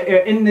 because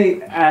in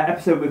the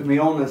episode with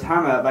Mjolnir's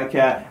hammer, like,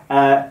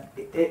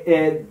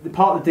 the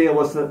part of the deal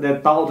was that the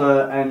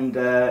Balder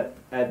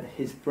and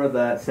his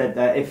brother said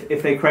that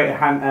if they create a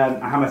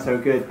hammer so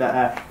good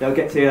that they'll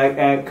get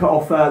to cut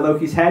off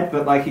Loki's head,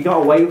 but like he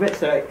got away with it,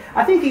 so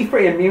I think he's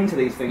pretty immune to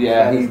these things.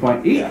 Yeah, at this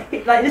point. He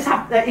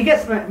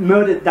gets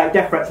murdered, like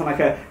death threats on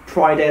like a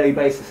tri-daily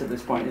basis at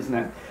this point, isn't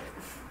it?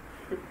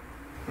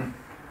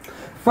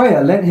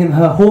 Freya lent him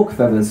her hawk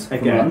feathers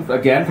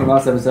Again from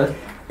last episode.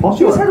 Possible.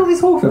 She always had all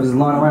these hawk feathers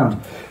lying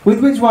around, with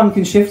which one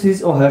can shift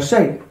his or her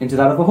shape into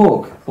that of a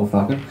hawk or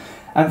falcon.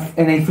 And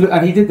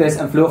he did this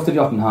and flew off to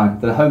Jotunheim,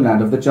 the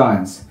homeland of the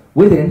giants,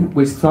 within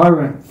which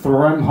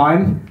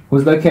Thrymheim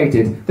was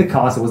located. The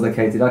castle was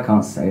located. I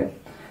can't say it.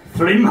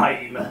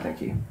 Thrymheim.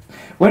 Thank you.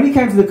 When he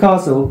came to the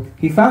castle,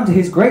 he found to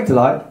his great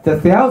delight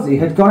that Thiazi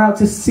had gone out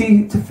to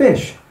sea to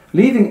fish,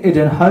 leaving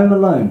Idun home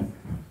alone.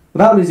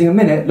 Without losing a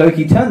minute,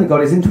 Loki turned the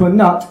goddess into a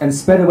nut and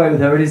sped away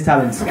with her in his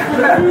talons. And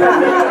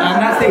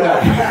that's the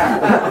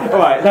episode.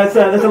 Alright, there's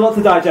a lot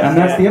to digest. And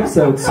that's the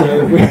episode,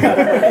 so...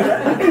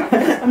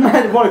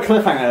 What a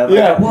cliffhanger.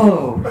 Yeah,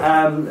 whoa.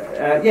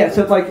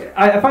 So like,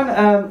 I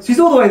find she's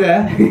all the way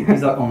there.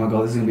 He's like, oh my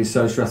god, this is going to be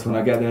so stressful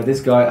when I get there. This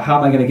guy, how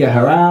am I going to get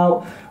her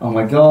out? Oh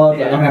my god,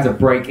 yeah. I'm going to have to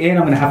break in.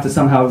 I'm going to have to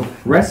somehow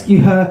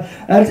rescue her.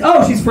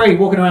 Oh, she's free,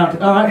 walking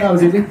around. Alright, that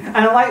was easy. And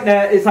I like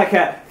that it's like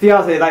a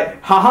Thiazi, like,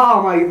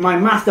 haha, my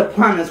master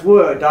plan has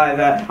worked.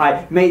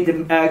 I made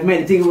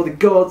a deal with the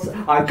gods,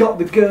 I got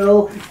the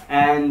girl,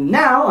 and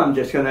now I'm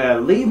just going to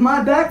leave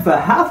my bag for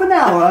half an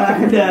hour.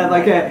 And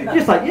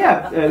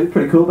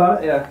pretty cool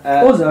about it, yeah.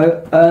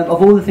 Also,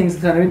 of all the things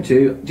to turn her into,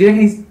 do you think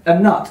he's a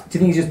nut? Do you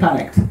think he's just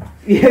panicked?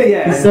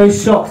 Yeah. He's so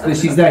shocked that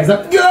she's there. He's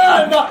like,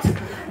 yeah, nut!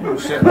 Oh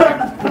shit.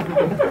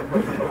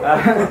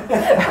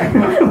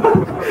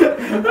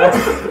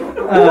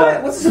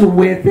 What's this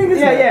weird thing?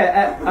 Isn't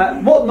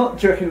it? What nut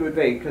do you reckon it would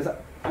be? Because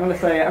I'm going to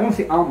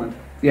say almond.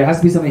 Yeah, it has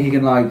to be something he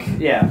can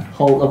Yeah.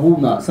 hold, a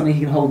walnut, something he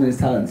can hold in his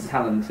talons.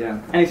 Talons,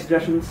 yeah. Any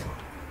suggestions?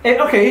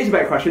 Okay, here's a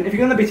better question. If you're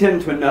going to be turned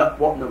into a nut,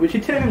 what nut would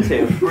you turn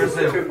into?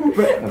 Brazil.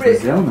 A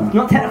Brazil nut.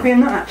 Not technically a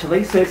nut,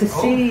 actually, so it's a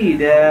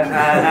seed.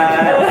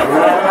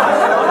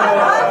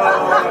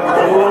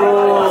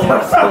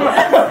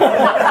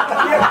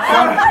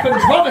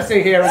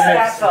 Controversy here in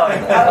this. Oh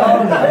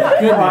my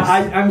goodness.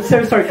 I'm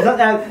so sorry.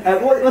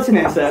 What's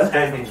your name, sir?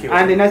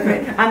 Andy, nice to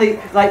meet you. Andy,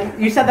 like,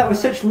 you said that with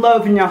such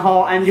love in your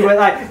heart, and you were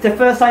like, the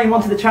first time you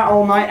wanted to chat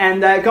all night,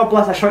 and God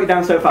bless, I shot you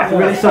down so fast. I'm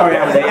really sorry,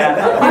 Andy.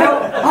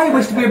 Yeah. I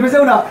wish to be a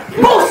Brazil nut.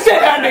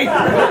 Bullshit, Andy!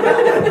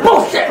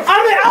 Bullshit!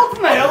 Andy,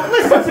 alpha male,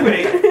 listen to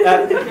me.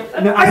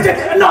 No,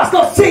 it's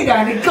not seed,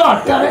 Andy.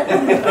 God damn it!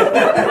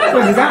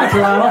 Where's his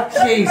amateur hour?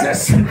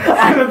 Jesus!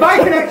 I'm a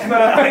Viking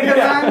expert.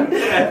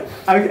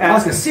 Okay,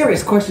 ask a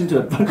serious question to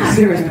a bunch of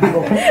serious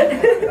people.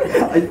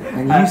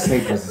 And you say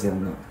Brazil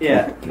nut.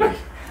 Yeah.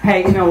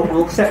 Hey, you know what?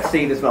 We'll set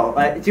seed as well.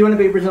 Do you want to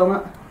be a Brazil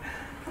nut?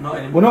 Not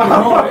anymore. Well, not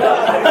anymore.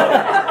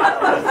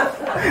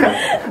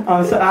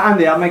 So,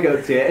 Andy, I'll make it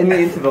up to you. In the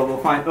interval, we'll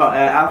find. Well,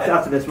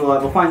 after this,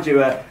 we'll find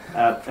you a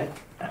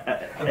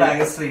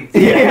bag of seeds.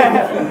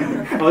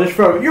 Yeah. I'll just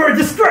throw. You're a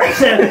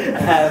distraction.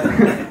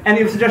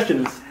 Any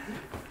suggestions?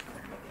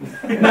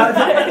 No,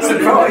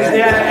 surprise.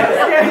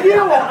 Yeah. You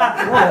know what?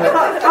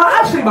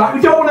 Actually, Mike,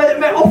 we don't want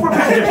to offer a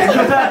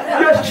suggestion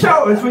because you just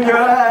shout us when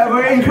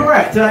we're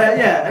incorrect.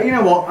 Yeah. You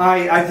know what?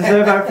 I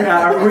deserve everything.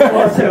 I really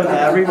want to say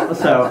there. I really want to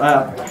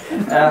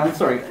say.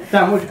 Sorry,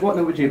 Dan. What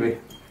nut would you be?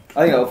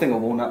 I think I'll think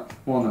of walnut.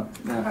 Walnut.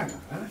 Yeah.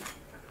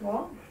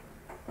 What?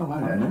 Oh, I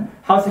don't know.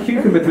 How's the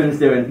cucumber twins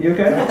doing? You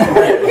okay?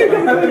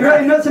 Have you got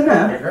any nuts in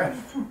there?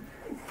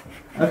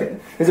 Okay.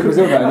 Is it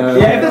Brazil nut? No.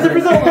 Yeah, if there's a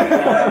Brazil nut.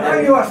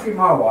 Are you asking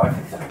my wife?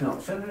 It's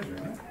not so, is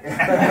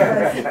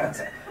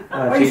it?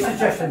 Are you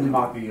suggesting there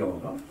might be your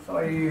nuts?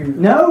 Are you?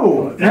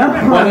 No.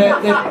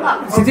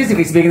 Well,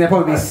 statistically speaking, there'll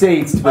probably be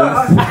seeds, to be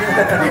honest.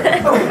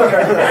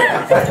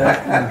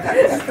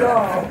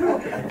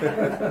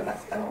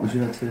 Would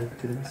you like to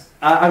do the rest?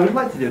 I would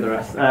like to do the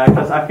rest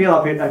because I feel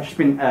I've just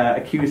been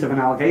accused of an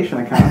allegation.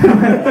 I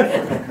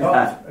can't.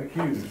 Not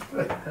accused.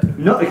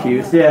 Not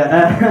accused.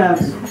 Yeah.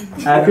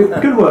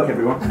 Good work,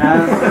 everyone.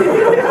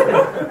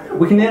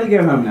 We can nearly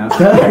go home now.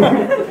 So,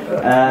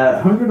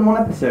 101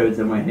 episodes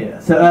and we're here.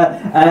 So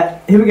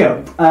here we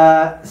go.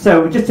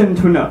 So we just turned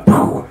into a nut.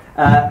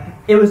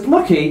 It was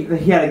lucky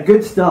that he had a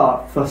good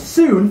start, for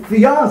soon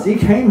Thiazi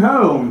came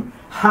home.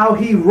 how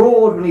he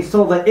roared when he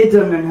saw that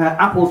Idun and her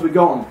apples were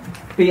gone.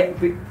 Be a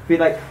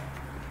bit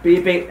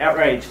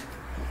outraged.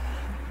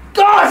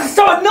 God, this is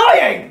so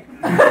annoying!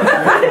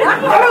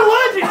 I'm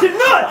allergic to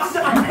nuts!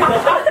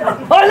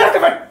 I left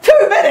it for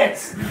 2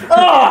 minutes!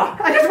 Oh,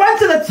 I just went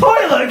to the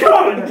toilet, come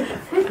on!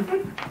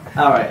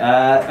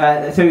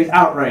 Alright, so he's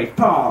outraged.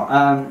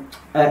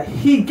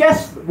 He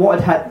guessed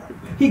what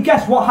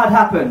had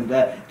happened,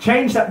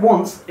 changed at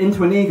once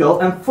into an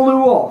eagle and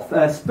flew off,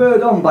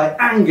 spurred on by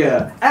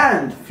anger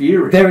and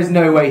fury. There is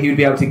no way he would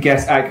be able to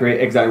guess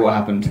accurately exactly what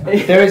happened.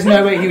 There is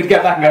no way he would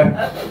get back and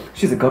go,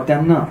 she's a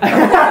goddamn nut.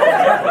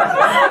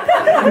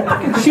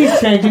 She's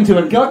changed into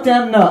a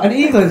goddamn nut. An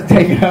eagle has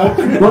taken her.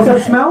 What's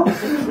that smell?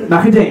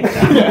 Macadamia.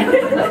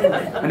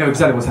 I know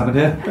exactly what's happened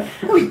here.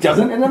 No, he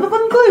doesn't. Another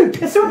fucking clue.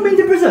 Has someone been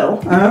to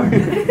Brazil?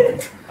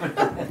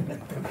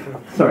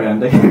 Sorry,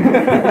 Andy.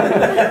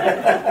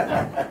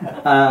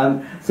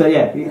 So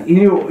yeah, he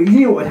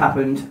knew what had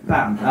happened.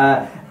 Bam.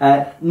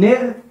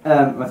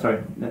 Sorry,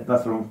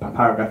 that's the wrong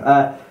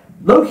paragraph.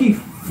 Loki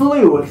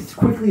flew as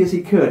quickly as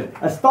he could,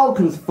 as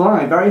falcons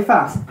fly very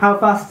fast. How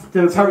fast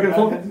do peregrine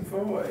falcons?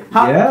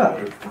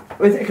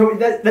 Let's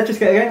just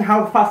get it again.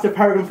 How fast do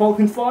peregrine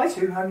falcons fly?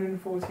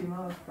 240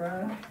 miles per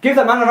hour. Give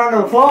that man a round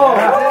of applause.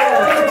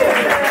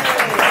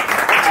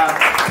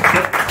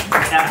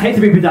 I hate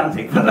to be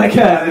pedantic, but like it's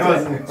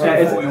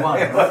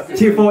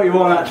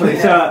 241 actually.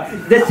 So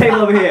this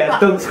table over here,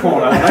 Dunn's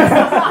corner.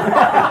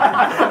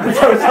 I'm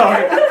so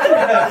sorry.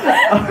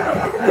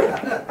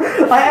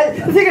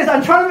 The thing is,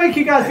 I'm trying to make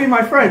you guys be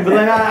my friend, but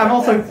then I'm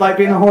also like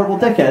being a horrible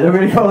dickhead. I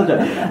really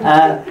apologise.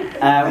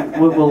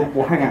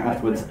 We'll hang out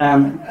afterwards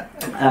and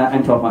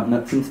talk about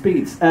nuts and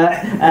speeds.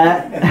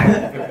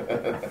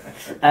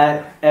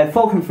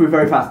 Falcon flew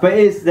very fast, but it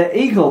is the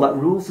eagle that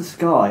rules the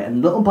sky,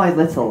 and little by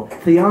little,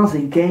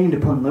 Thiazi gained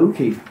upon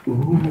Loki.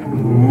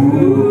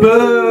 Ooh. Boo!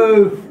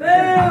 Boo!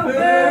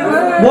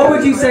 Boo! What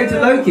would you say to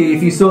Loki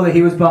if you saw that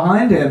he was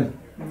behind him?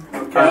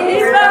 He's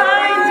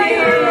behind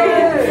you!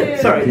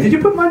 Sorry, did you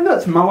put my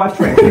nuts in my wife's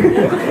drink?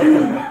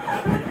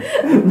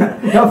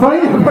 Not funny?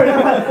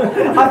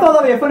 I thought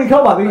that'd be a funny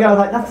callback, but you guys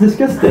were like, that's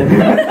disgusting.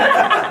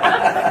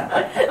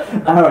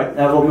 Alright,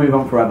 we'll move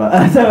on forever.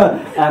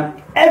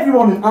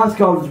 Everyone in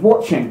Asgard was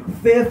watching,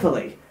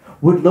 fearfully.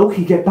 Would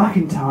Loki get back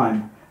in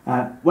time?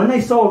 When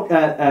they caught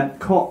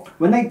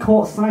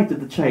sight of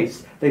the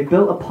chase, they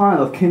built a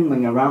pile of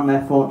kindling around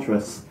their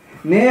fortress.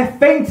 Near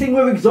fainting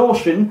with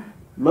exhaustion,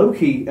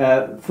 Loki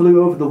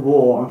flew over the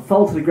wall and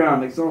fell to the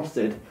ground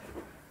exhausted.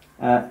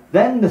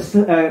 Then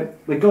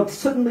the god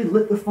suddenly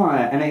lit the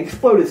fire and it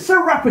exploded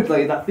so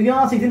rapidly that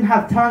Thiazi didn't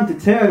have time to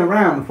turn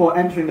around before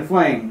entering the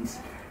flames.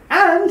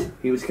 And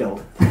he was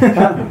killed.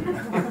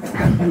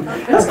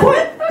 It's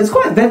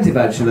quite inventive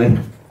actually.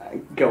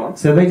 Go on.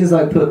 So they just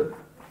like put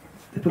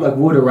like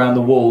wood around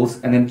the walls,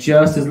 and then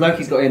just as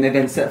Loki's got in, they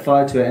then set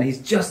fire to it, and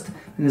he's just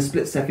in a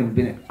split second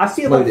been exploded. I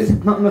feel that's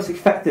not the most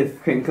effective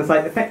thing, because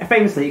like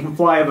famously you can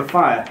fly over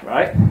fire,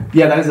 right?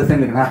 Yeah, that is a thing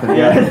that can happen.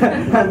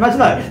 Yeah. Imagine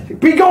that.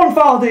 Be gone,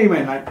 foul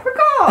demon! Like, oh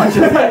gosh!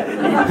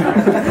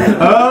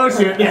 Oh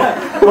shit! Yeah.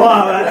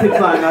 Wow, that's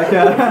insane. Like,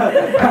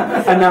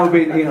 and now we're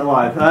being eaten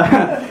alive.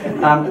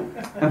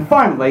 And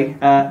finally,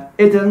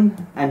 Idun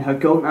and her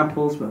golden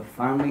apples were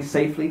finally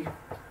safely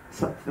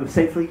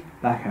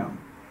back home.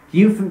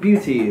 Youth and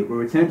beauty will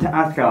return to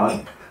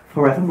Asgard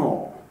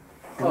forevermore.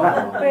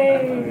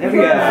 There we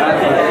go.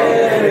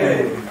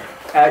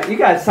 You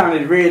guys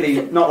sounded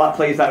really not that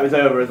pleased that it was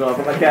over as well.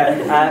 But like,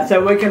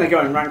 so we're going to go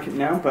and rank it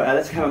now. But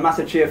let's have a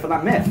massive cheer for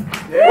that myth.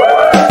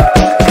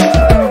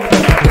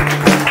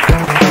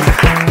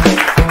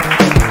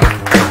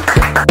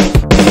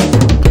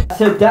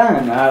 So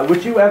Dan,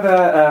 would you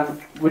ever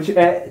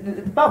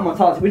about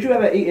mortality? Would you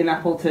ever eat an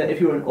apple if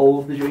you were an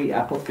old? Would you eat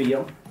apples for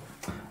young?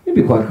 It'd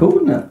be quite cool,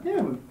 wouldn't it?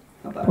 Yeah,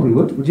 not bad. Probably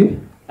would you?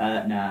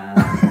 Nah.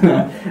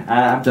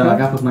 Don't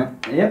like apples, mate.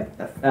 Yep.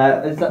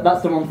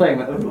 That's the one thing.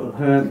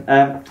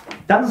 Dan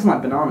doesn't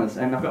like bananas,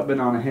 and I've got a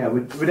banana here.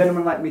 Would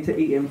anyone like me to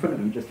eat it in front of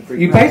him just to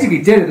freak You him out?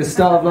 basically did at the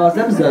start of last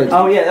episode.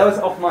 Oh yeah, that was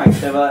off mic.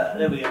 So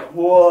there we go.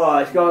 Whoa,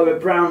 it's got a bit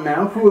brown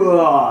now.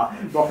 Whoa.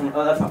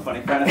 Oh, that's not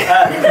funny. Fair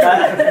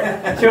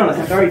enough. To be honest,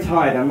 I'm very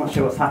tired. I'm not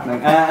sure what's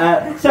happening.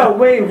 So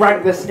we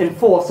rank this in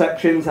 4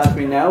 sections, as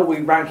we know.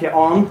 We rank it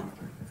on.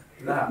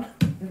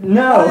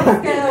 No.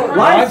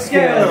 Life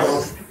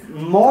skills.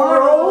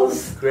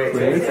 Morals,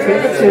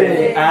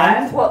 creativity,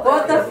 and what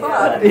the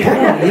fuck?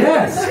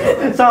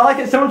 Yes. So I like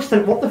it. Someone just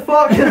said, "What the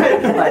fuck?" Like,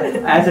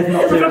 as if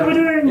not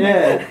to.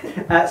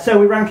 Yeah. So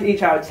we rank it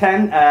each out of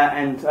 10,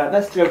 and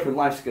let's go through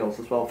life skills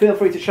as well. Feel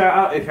free to shout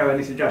out if you have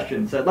any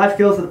suggestions. So life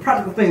skills are the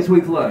practical things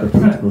we've learned.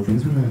 Practical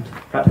things we learned.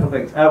 Practical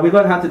things. We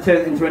learned how to turn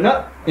it into a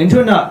nut.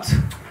 Into a nut.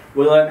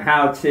 We learned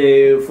how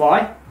to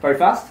fly very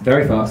fast.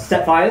 Very fast.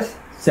 Set fires.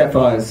 Set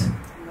fires.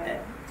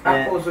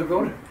 Apples are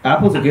good.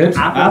 Apples are good.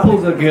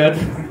 Apples are good.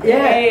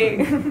 Yay!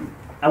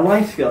 A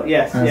life skill,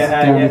 yes. As Yeah,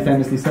 Stanley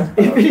famously said.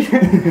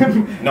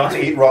 Not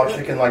to eat raw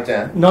chicken like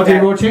Dan. Not eat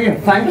raw chicken.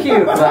 Thank you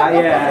for that,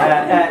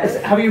 yeah.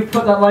 Have you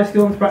put that life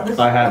skill into practice?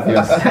 I have,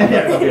 yes.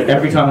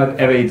 Every time I've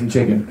ever eaten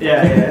chicken.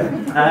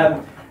 Yeah.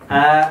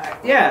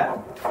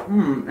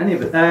 Any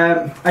of it.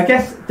 I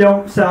guess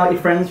don't sell out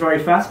your friends very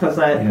fast because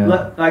I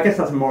guess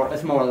that's more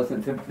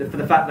isn't it, for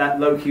the fact that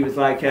Loki was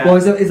like. Well,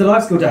 it's a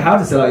life skill to how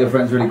to sell out your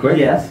friends really quick.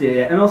 Yes,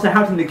 yeah, and also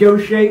how to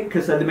negotiate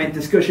because they made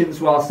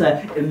discussions whilst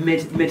in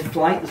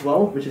mid-flight as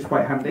well, which is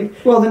quite handy.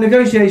 Well, the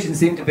negotiations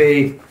seem to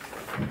be.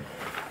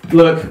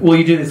 Look, will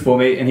you do this for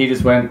me? And he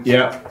just went,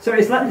 yeah. So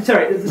it's not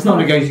negotiation. It's not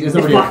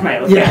really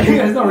blackmail. Yeah,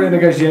 it's not really a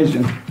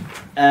negotiation.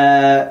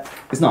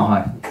 It's not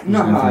high.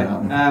 Not high.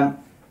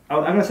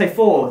 I'm going to say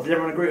 4. Does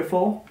everyone agree with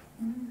 4?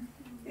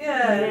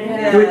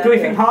 Yeah. Do we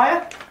think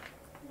higher?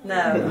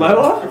 No.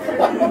 Lower?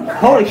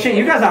 Holy shit,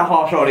 you guys are a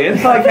harsh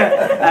audience.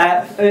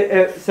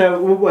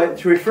 So,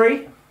 should we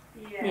 3?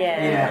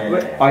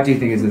 Yeah. I do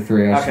think it's a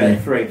 3, actually.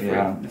 Okay, 3.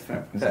 Yeah. That's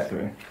fair. It's a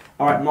 3.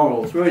 Alright,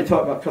 morals. We already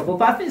talked about a couple,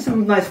 but I think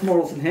some nice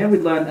morals in here. We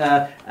learned,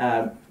 I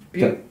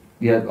was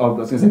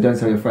going to say don't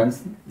tell your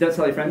friends. don't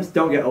tell your friends,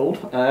 don't get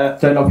old.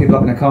 Don't lock people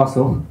up in a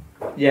castle.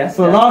 Yes.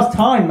 For the last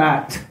time,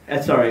 Matt.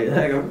 Sorry,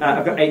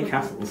 I've got 8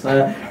 castles.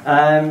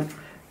 Don't.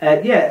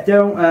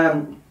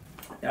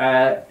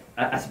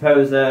 I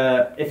suppose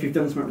if you've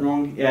done something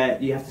wrong,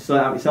 you have to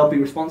sort it out yourself. Be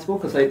responsible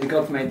because the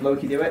gods made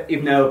Loki do it.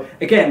 Even though,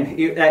 again,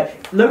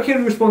 Loki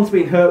had a response to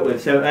being hurt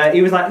with, so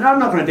he was like, "No, I'm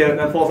not going to do it." And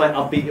then Thor's like,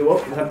 "I'll beat you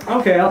up." He's like,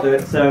 "Okay, I'll do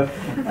it." So,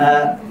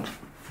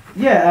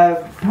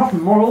 apart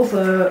from morals,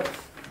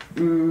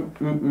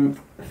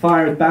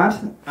 fire is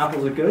bad.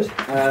 Apples are good.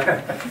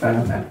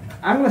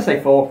 I'm going to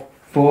say 4.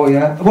 4,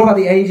 yeah. What about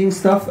the aging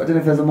stuff? I don't know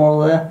if there's a moral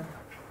there.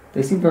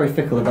 They seem very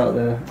fickle about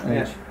their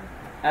age.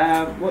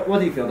 Yeah. What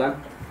do you feel,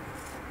 Dan?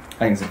 I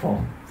think it's a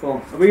 4.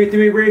 4. Do we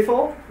agree with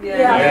 4?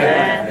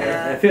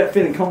 Yeah.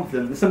 Feeling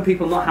confident. There's some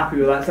people not happy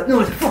with that. It's like,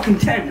 no, it's a fucking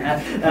 10.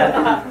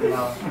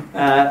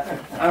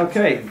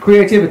 Okay.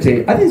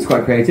 Creativity. I think it's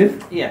quite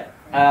creative. Yeah.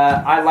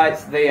 I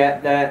liked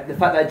the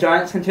fact that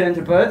giants can turn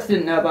into birds.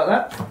 Didn't know about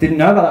that. Didn't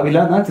know about that. We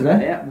learned that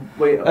today. Yeah.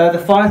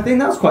 The fire thing,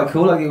 that was quite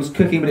cool. Like it was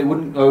cooking, but it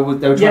wouldn't. They were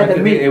trying to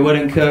cook it. It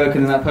wouldn't cook,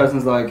 and then that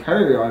person's like,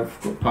 "Hey, I've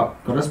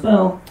got a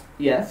spell."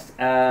 Yes.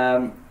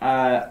 I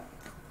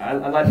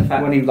like the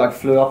fact when he like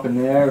flew up in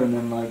the air and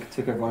then like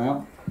took everyone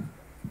out.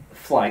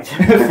 Flight.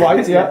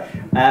 Flight. Yeah.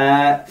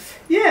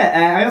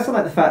 I also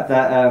like the fact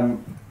that. I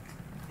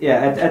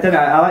don't know.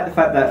 I like the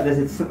fact that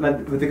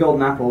with the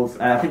golden apples.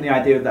 I think the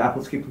idea of the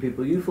apples keeping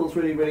people youthful is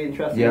really, really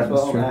interesting as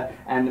well.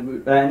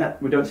 And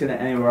we don't see that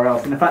anywhere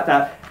else. And the fact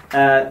that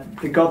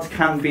the gods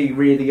can be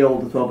really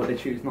old as well, but they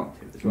choose not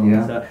to as well.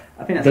 Yeah. So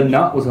I think the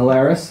nut was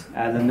hilarious.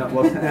 The nut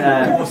was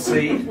Or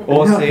seed.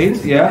 Or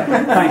seeds. Yeah.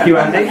 Thank you,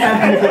 Andy.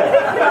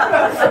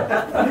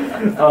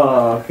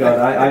 Oh god,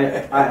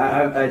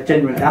 I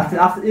genuinely after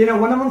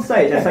when I'm on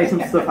stage, I say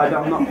some stuff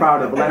I'm not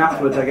proud of, but then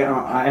afterwards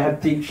I have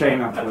deep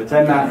shame afterwards.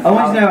 And I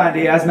want you to know,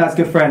 Andy, as Matt's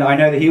good friend, I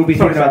know that he will be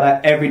thinking about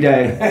that every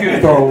day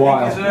for a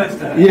while.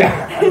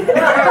 Yeah.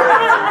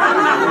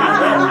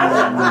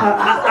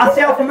 As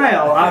the alpha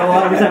male, I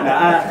will resent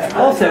that.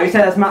 Also, he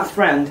said that's Matt's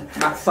friend,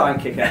 Matt's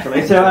sidekick,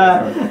 actually.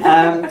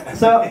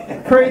 So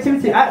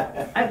creativity,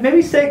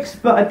 maybe 6,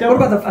 but I don't.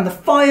 What about the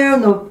fire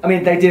and the? I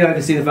mean, they did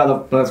oversee the fact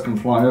that birds can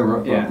fly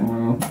over it. Yeah.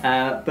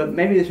 But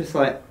maybe it's just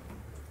like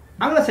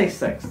I'm gonna say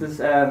 6. There's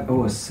a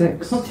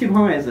 6. It's not too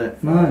high, is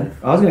it? No.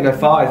 I was gonna go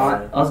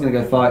 5. I was gonna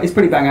go 5. It's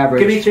pretty bang average.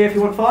 Give me a cheer if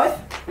you want 5.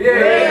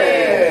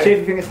 Yeah. Cheer if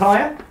you think it's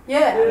higher.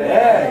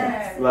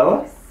 Yeah.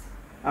 Lower.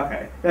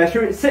 Okay.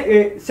 Should we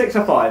 6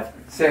 or 5?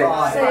 6.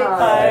 5.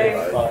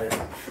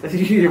 I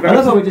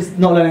love how we're just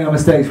not learning our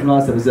mistakes from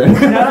last episode.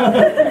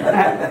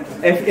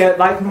 If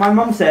like my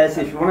mum says,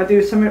 if you want to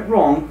do something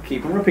wrong,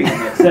 keep on repeating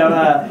it. So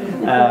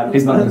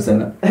he's not going to say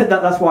that.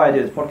 That's why I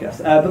do this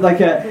podcast.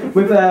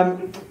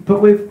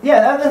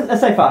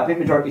 Let's say 5. I think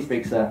majority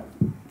speaks 5.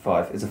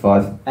 It's a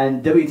 5.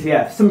 And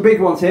WTF? Some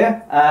big ones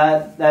here.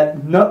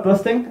 Nut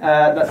busting.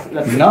 That's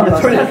nut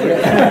busting.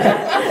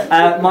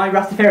 My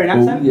Rastafarian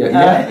accent. Ooh,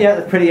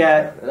 That's pretty.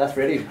 That's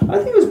really. I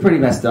think it was pretty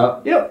messed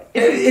up. You know,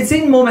 it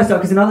seemed more messed up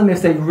because in other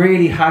myths they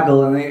really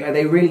haggle and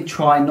they really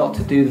try not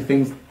to do the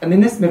things. And in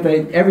this myth,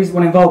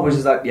 everyone involved was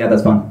just like, yeah,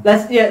 that's fine.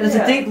 There's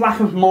a deep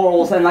lack of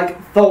morals and like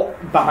thought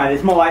behind it.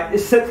 It's more like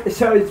it's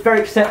very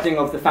accepting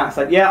of the facts.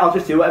 Like, yeah, I'll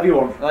just do whatever you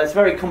want. It's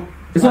very.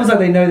 It's almost like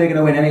they know they're going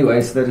to win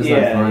anyway, so they're just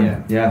like,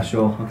 fine. Yeah,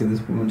 sure, I'll give this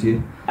one to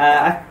you.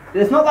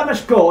 There's not that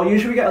much gore.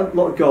 Usually we get a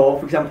lot of gore.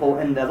 For example,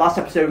 in the last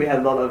episode we had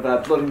a lot of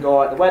blood and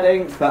gore at the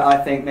wedding, but I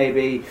think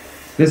maybe...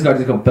 This guy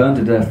just got burned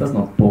to death. That's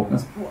not boring.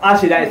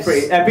 Actually, that is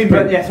pretty...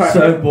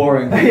 So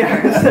boring.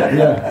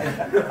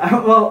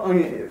 Well, I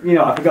mean,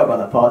 I forgot about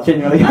that part,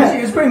 genuinely. Actually,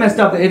 it was pretty messed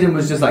up that Idun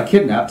was just like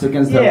kidnapped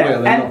against her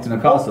will and locked in a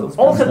castle.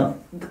 Also,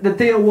 the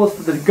deal was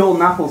for the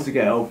golden apples to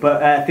go, but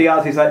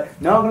Theazi's like,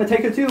 no, I'm going to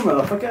take her too,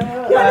 motherfucker.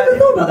 I never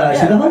thought about that,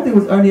 actually. The whole thing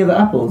was only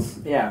about apples.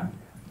 Yeah.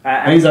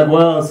 And he's like,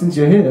 well, since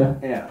you're here.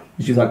 Yeah.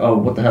 And she's like, oh,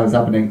 what the hell is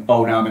happening?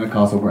 Oh, now I'm in a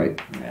castle,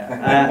 great.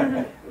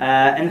 Yeah.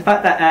 And the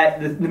fact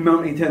that the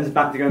moment he turns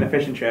back to go on a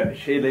fishing trip,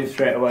 she leaves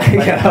straight away.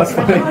 Yeah, that was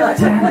funny.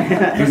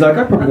 He's like,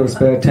 I've probably got to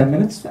spare 10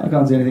 minutes. I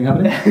can't see anything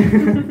happening.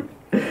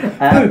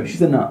 Boom,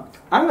 she's a nut.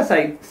 I'm going to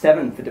say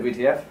 7 for WTF.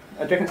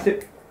 Do you reckon it's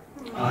 2?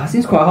 Oh, that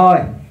seems quite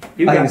high.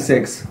 You I go. think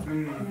it's 6.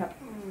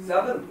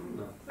 7.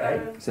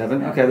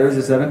 7? Okay, there is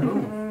a 7.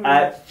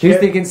 Who's Who's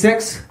thinking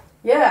 6?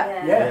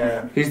 Yeah.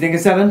 Yeah. Who's thinking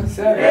 7?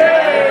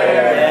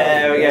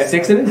 There we go.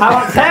 6 it is? How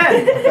about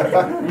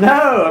 10?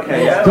 No,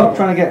 okay. Stop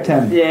trying to get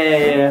 10.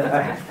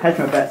 Yeah. Hedge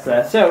my bets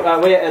there. So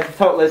we the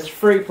total is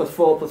 3 plus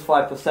 4 plus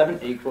 5 plus 7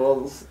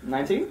 equals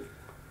 19.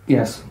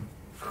 Yes.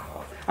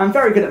 I'm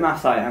very good at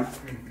maths, I am.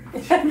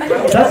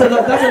 That's a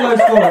low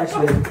score,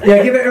 actually. Yeah,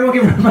 everyone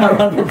give him a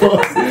round of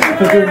applause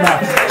for doing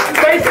maths.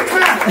 Basic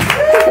maths!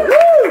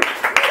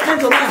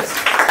 Mental maths.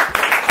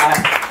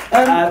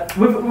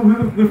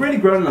 We've really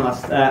grown in the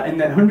last in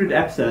the 100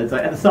 episodes.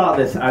 Like at the start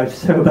of this, I was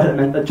so bad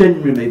at math.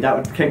 Genuinely, that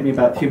would take me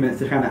about 2 minutes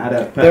to kind of add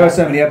up. There are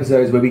so many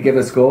episodes where we give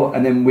a score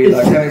and then we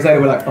like 10 minutes later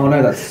we're like, oh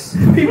no, that's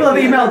people have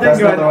emailed in That's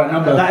going, not the right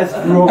number. that is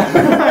wrong.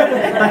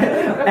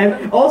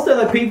 And also,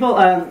 like people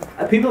have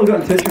got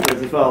in touch with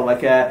us as well.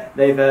 Like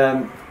they've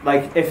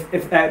like if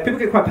people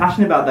get quite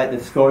passionate about like the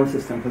scoring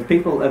system, because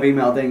people have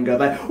emailed in and go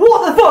like,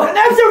 what the fuck? In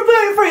episode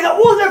 33, that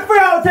wasn't a 3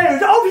 out of 10. It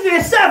was obviously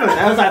a 7. And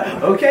I was like,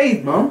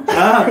 okay, mum.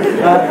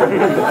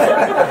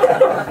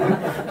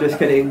 Just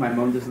kidding. My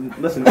mum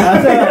doesn't listen.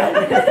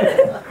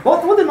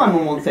 What did my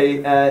mum want to say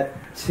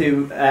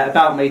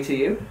about me to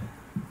you?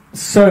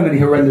 so many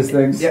horrendous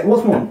things. Yeah,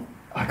 what's one?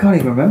 I can't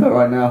even remember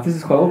right now. This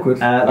is quite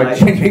awkward. I like-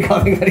 genuinely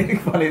can't think of anything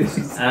funny that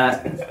she's...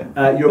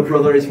 Your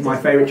brother is my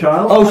favourite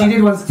child. Oh, she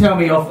did once tell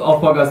me off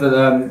podcast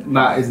that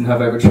Matt isn't her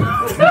favourite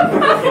child.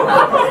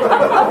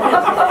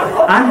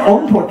 And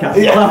on podcast.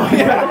 Yeah. Well,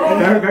 yeah.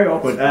 Very, very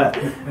awkward.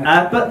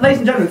 But ladies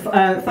and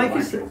gentlemen, thank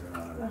you.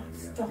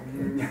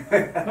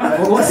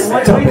 What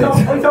are you talking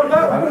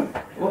about?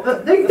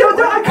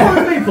 Don't I call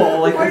people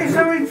like? Why are you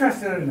so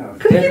interested in those?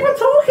 Because you keep on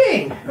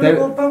talking.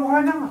 But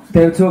why not?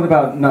 They were talking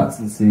about nuts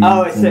and seeds.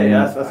 Oh, I see.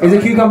 Yes, that's Is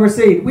a cucumber a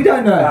seed? We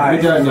don't know. No,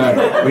 We don't know.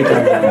 We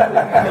don't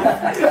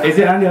know. Is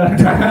it Andy?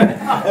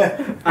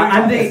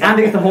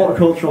 Andy's the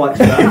horticultural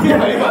expert.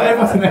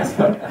 What's the next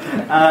one?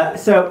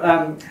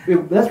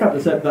 Let's wrap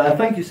this up. But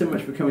thank you so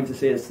much for coming to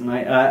see us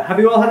tonight. Have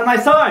you all had a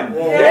nice time?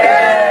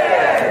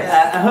 Yes!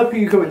 I hope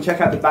you go and check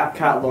out the back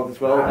catalogue as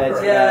well. It's,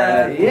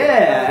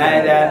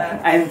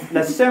 and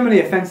there's so many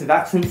offensive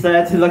accents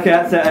there to look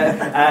at.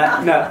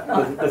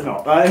 No, there's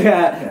not.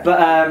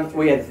 But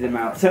we edited them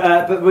out. So,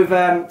 but we've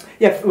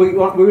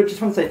we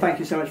just want to say thank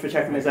you so much for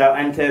checking us out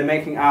and to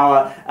making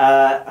our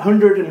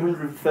 100 and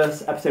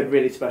 101st episode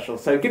really special.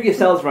 So give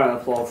yourselves a round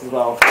of applause as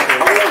well.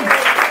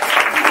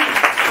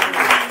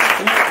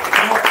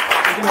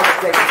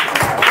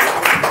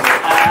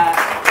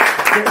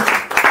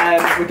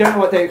 We don't know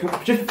what day.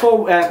 Just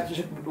before,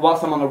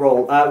 whilst I'm on the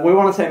roll, we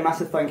want to say a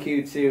massive thank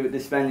you to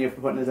this venue for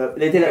putting us up.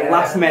 They did it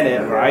last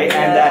minute, right?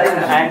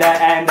 And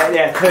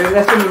yeah. So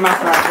let's give them a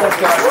massive round. Let's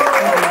go.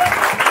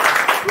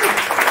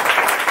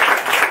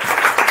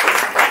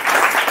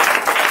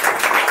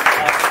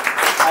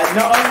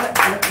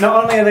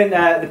 Not only are they,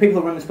 the people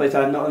who run this place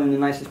are not only the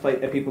nicest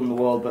people in the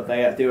world, but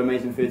they do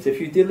amazing food. So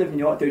if you do live in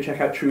York, do check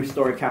out True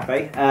Story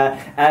Cafe.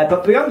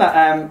 But beyond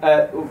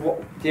that, do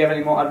you have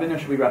any more admin, or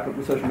should we wrap up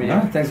with social media?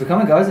 No, thanks for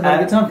coming, guys. I've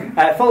had a good time.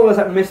 Follow us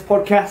at MIFF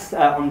Podcast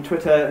on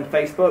Twitter and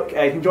Facebook.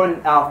 You can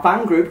join our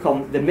fan group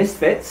called The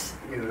Misfits.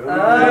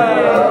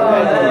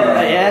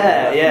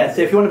 Yeah.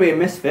 So if you want to be a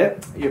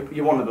misfit,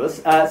 you're one of us.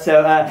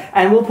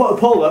 And we'll put a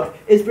poll up: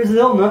 is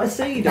Brazil not a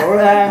seed? Or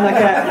and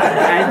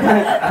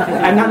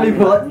Natalie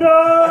put like, no.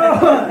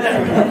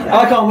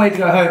 I can't wait to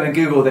go home and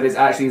Google that it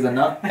actually is a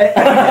nut.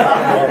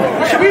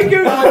 Should we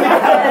Google it?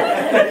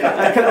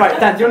 Right,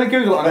 Dan, do you want to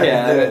Google it on here?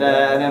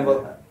 And then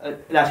we'll.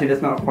 Actually,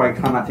 that's not quite a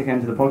climactic end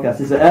to the podcast,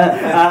 is it?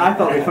 I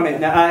thought it'd be funny.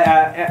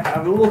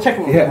 No, we'll check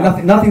it. Yeah,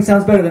 nothing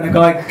sounds better than a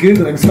guy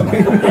Googling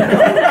something.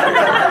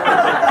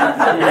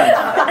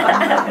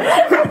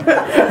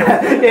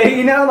 Yeah,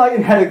 you know, like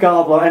in Hedda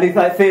Gabler or any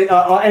like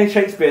or any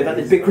Shakespeare, like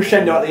this big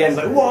crescendo at the end,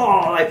 like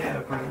whoa! Like,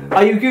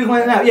 are you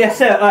googling it now? Yes,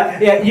 sir.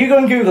 Yeah, you go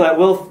and Google it.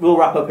 We'll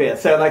wrap up here.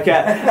 So we're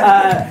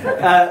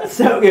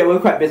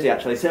quite busy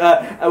actually. So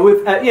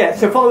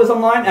so follow us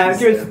online.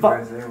 Give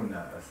us.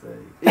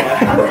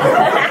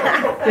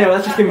 Yeah, well,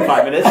 let's just give me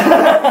 5 minutes.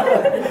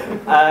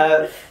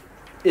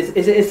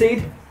 Is it a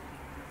seed?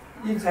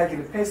 You're taking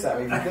the piss out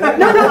of me. No.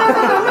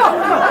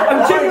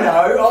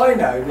 I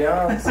know the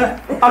answer.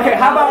 Okay,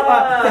 how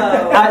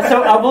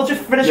about we'll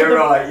just finish. You're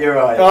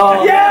right.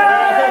 Oh.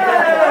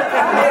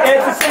 Yeah!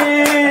 It's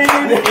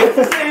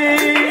a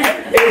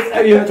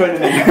seed. You're not joining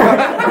me.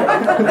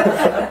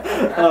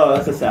 Oh,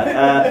 that's so sad.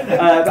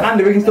 But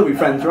Andy, we can still be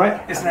friends,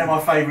 right? Isn't that my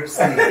favourite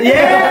scene?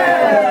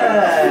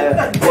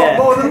 Yeah! What,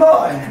 more than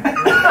mine?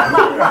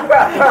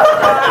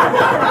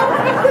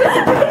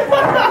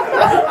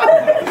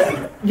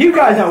 You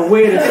guys are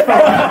weird as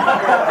fuck.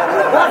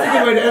 That's a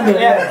good way to end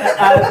it.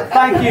 Yeah.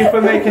 Thank you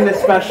for making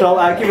this special.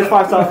 Give us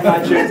 5 stars on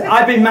iTunes.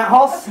 I've been Matt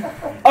Hoss.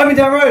 I've been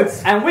Dan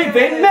Rhodes. And we've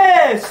been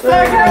MIFF.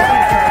 Thank you.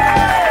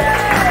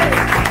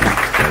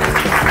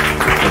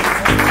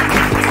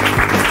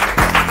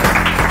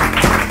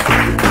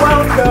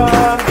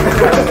 Welcome.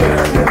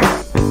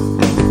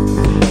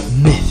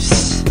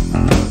 Myths.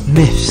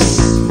 Myths.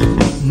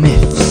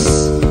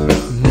 Myths.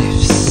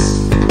 Myths.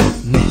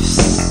 Myths.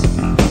 Myths.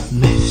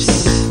 Myths. Myths.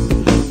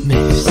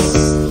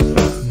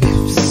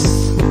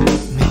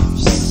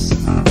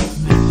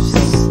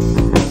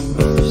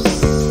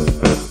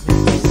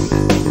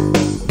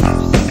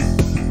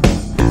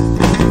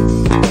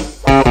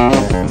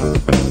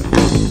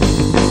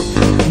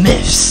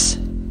 Myths.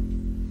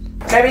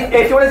 Maybe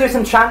if you want to do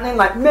some chanting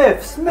like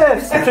MIFFs,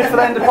 MIFFs, just for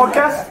the end of the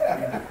podcast.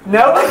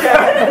 No?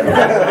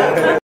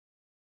 Okay.